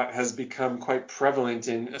Gnostic thought has become quite prevalent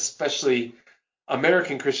in especially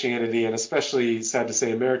American Christianity and especially, sad to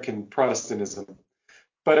say, American Protestantism.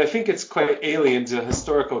 But I think it's quite alien to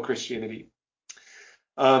historical Christianity.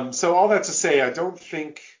 So all that to say, I don't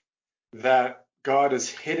think that God is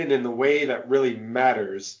hidden in the way that really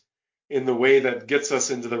matters, in the way that gets us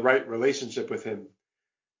into the right relationship with him.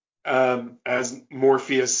 As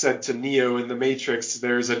Morpheus said to Neo in The Matrix,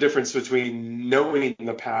 there's a difference between knowing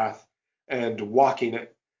the path and walking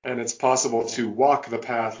it. And it's possible to walk the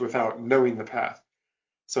path without knowing the path.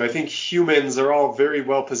 So I think humans are all very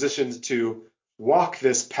well positioned to walk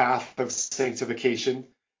this path of sanctification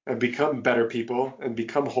and become better people and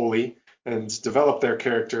become holy and develop their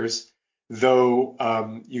characters. Though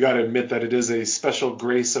you got to admit that it is a special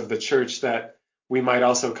grace of the church that we might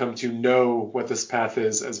also come to know what this path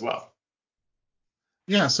is as well.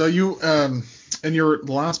 Yeah, so you, in the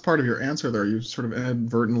last part of your answer there, you sort of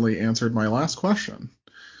inadvertently answered my last question.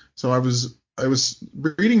 So I was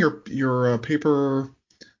reading your paper,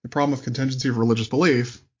 The Problem of Contingency of Religious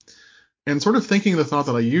Belief, and sort of thinking the thought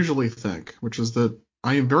that I usually think, which is that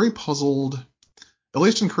I am very puzzled, at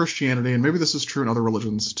least in Christianity, and maybe this is true in other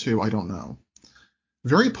religions too, I don't know,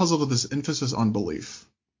 very puzzled with this emphasis on belief.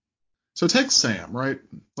 So take Sam, right?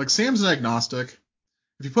 Like Sam's an agnostic.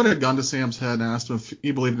 If you put a gun to Sam's head and asked him if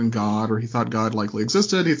he believed in God or he thought God likely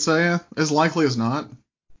existed, he'd say, as likely as not,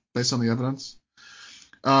 based on the evidence.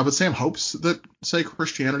 But Sam hopes that, say,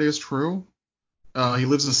 Christianity is true. He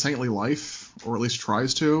lives a saintly life, or at least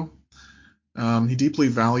tries to. He deeply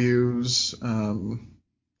values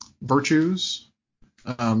virtues,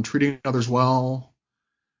 treating others well.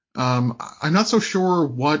 I'm not so sure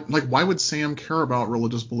why would Sam care about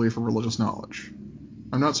religious belief or religious knowledge?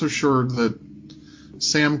 I'm not so sure that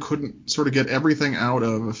Sam couldn't sort of get everything out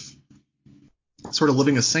of sort of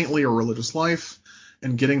living a saintly or religious life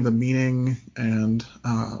and getting the meaning and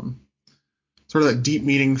sort of that deep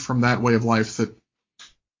meaning from that way of life that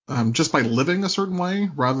just by living a certain way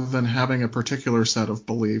rather than having a particular set of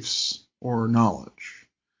beliefs or knowledge.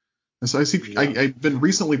 And so I've been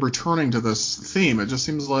recently returning to this theme. It just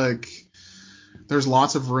seems like there's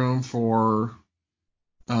lots of room for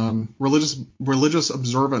religious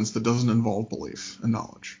observance that doesn't involve belief and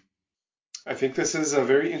knowledge. I think this is a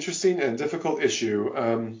very interesting and difficult issue.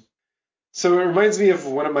 So it reminds me of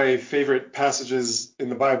one of my favorite passages in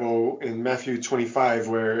the Bible in Matthew 25,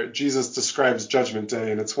 where Jesus describes Judgment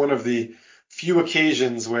Day. And it's one of the few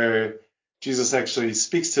occasions where Jesus actually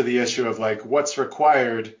speaks to the issue of like what's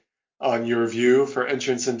required on your view for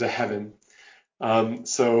entrance into heaven.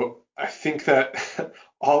 So I think that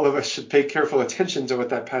all of us should pay careful attention to what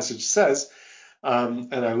that passage says.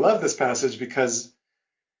 And I love this passage because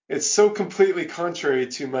it's so completely contrary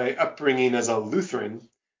to my upbringing as a Lutheran.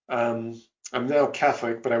 I'm now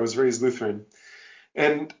Catholic, but I was raised Lutheran.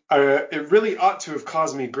 And it really ought to have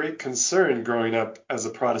caused me great concern growing up as a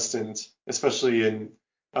Protestant, especially in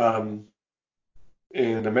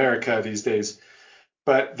America these days.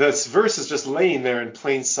 But this verse is just laying there in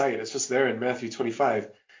plain sight. It's just there in Matthew 25.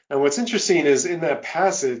 And what's interesting is in that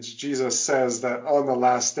passage, Jesus says that on the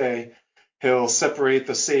last day, he'll separate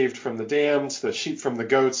the saved from the damned, the sheep from the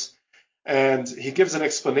goats. And he gives an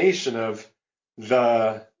explanation of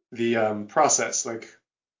the process, like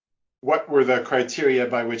what were the criteria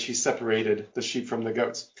by which he separated the sheep from the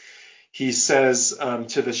goats. He says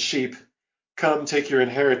to the sheep, "Come, take your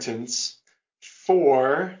inheritance,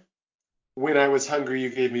 for when I was hungry, you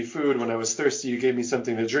gave me food. When I was thirsty, you gave me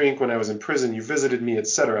something to drink. When I was in prison, you visited me,"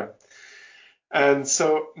 etc. And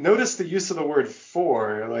so notice the use of the word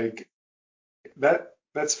 "for," like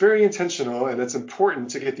that's very intentional, and it's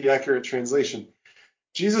important to get the accurate translation.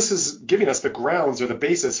 Jesus is giving us the grounds or the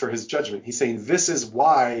basis for his judgment. He's saying, this is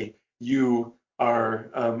why you are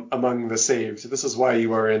among the saved. This is why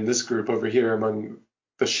you are in this group over here among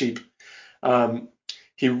the sheep.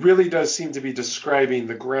 He really does seem to be describing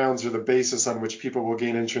the grounds or the basis on which people will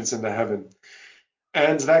gain entrance into heaven.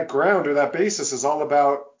 And that ground or that basis is all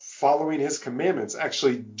about following his commandments,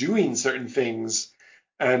 actually doing certain things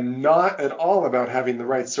and not at all about having the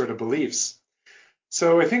right sort of beliefs.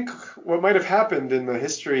 So I think what might have happened in the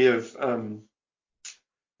history of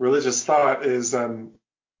religious thought is the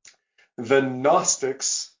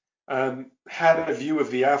Gnostics had a view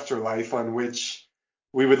of the afterlife on which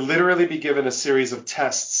we would literally be given a series of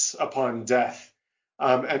tests upon death.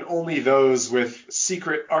 And only those with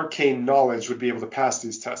secret arcane knowledge would be able to pass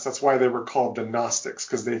these tests. That's why they were called the Gnostics,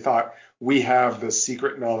 because they thought we have the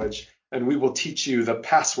secret knowledge and we will teach you the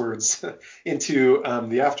passwords into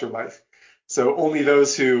the afterlife. So only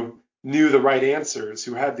those who knew the right answers,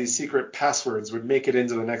 who had these secret passwords, would make it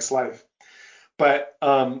into the next life. But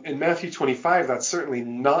in Matthew 25, that's certainly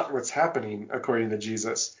not what's happening according to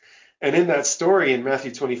Jesus. And in that story in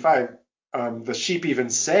Matthew 25, the sheep even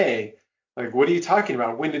say, like, what are you talking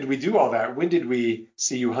about? When did we do all that? When did we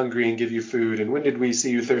see you hungry and give you food? And when did we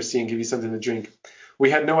see you thirsty and give you something to drink? We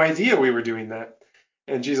had no idea we were doing that.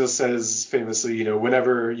 And Jesus says famously,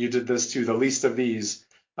 whenever you did this to the least of these,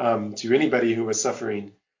 to anybody who was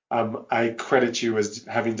suffering, I credit you as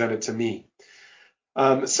having done it to me.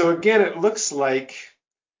 So again, it looks like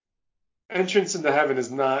entrance into heaven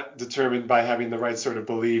is not determined by having the right sort of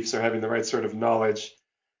beliefs or having the right sort of knowledge.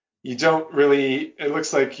 You don't really, it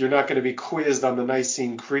looks like you're not going to be quizzed on the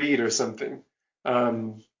Nicene Creed or something.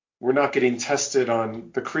 We're not getting tested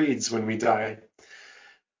on the creeds when we die.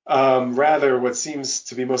 Rather, what seems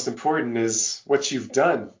to be most important is what you've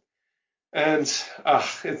done. And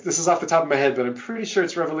this is off the top of my head, but I'm pretty sure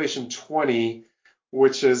it's Revelation 20,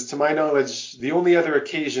 which is, to my knowledge, the only other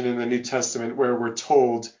occasion in the New Testament where we're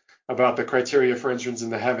told about the criteria for entrance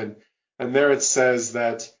into heaven. And there it says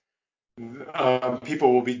that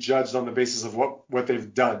people will be judged on the basis of what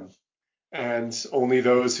they've done. And only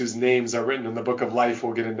those whose names are written in the book of life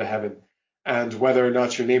will get into heaven. And whether or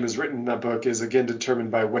not your name is written in that book is again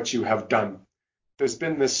determined by what you have done. There's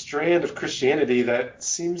been this strand of Christianity that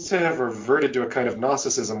seems to have reverted to a kind of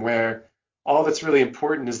Gnosticism where all that's really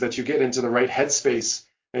important is that you get into the right headspace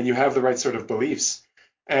and you have the right sort of beliefs.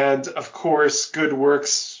 And of course, good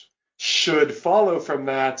works should follow from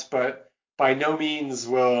that, but by no means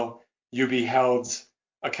will you be held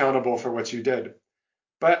accountable for what you did.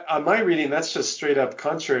 But on my reading, that's just straight up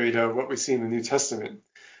contrary to what we see in the New Testament.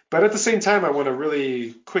 But at the same time, I want to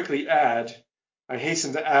really quickly I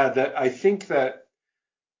hasten to add that I think that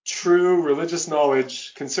true religious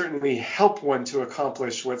knowledge can certainly help one to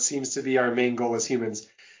accomplish what seems to be our main goal as humans.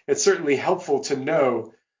 It's certainly helpful to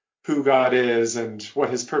know who God is and what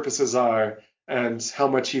his purposes are and how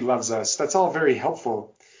much he loves us. That's all very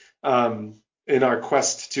helpful in our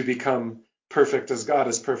quest to become perfect as God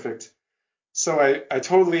is perfect. So I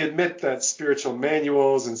totally admit that spiritual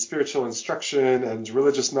manuals and spiritual instruction and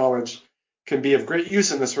religious knowledge can be of great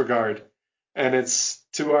use in this regard. And it's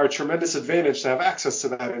to our tremendous advantage to have access to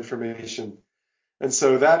that information. And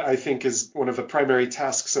so that, I think, is one of the primary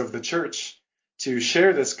tasks of the church, to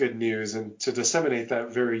share this good news and to disseminate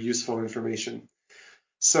that very useful information.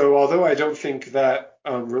 So although I don't think that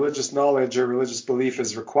religious knowledge or religious belief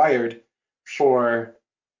is required for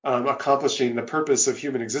accomplishing the purpose of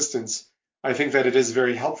human existence, I think that it is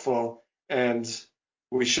very helpful, and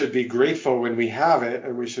we should be grateful when we have it,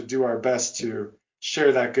 and we should do our best to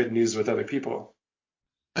share that good news with other people.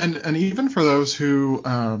 And even for those who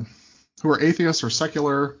are atheists or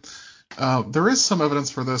secular, there is some evidence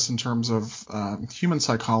for this in terms of human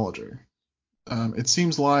psychology. It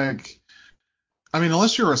seems like, I mean,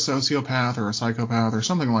 unless you're a sociopath or a psychopath or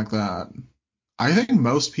something like that, I think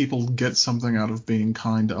most people get something out of being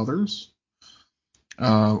kind to others,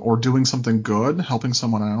 or doing something good, helping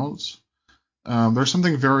someone out. There's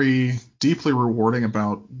something very deeply rewarding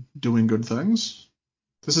about doing good things.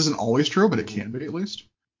 This isn't always true, but it can be at least.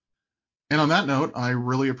 And on that note, I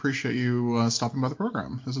really appreciate you stopping by the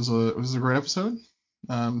program. This is a great episode.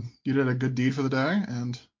 You did a good deed for the day,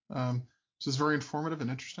 and this is very informative and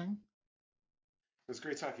interesting. It was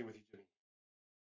great talking with you, Jimmy.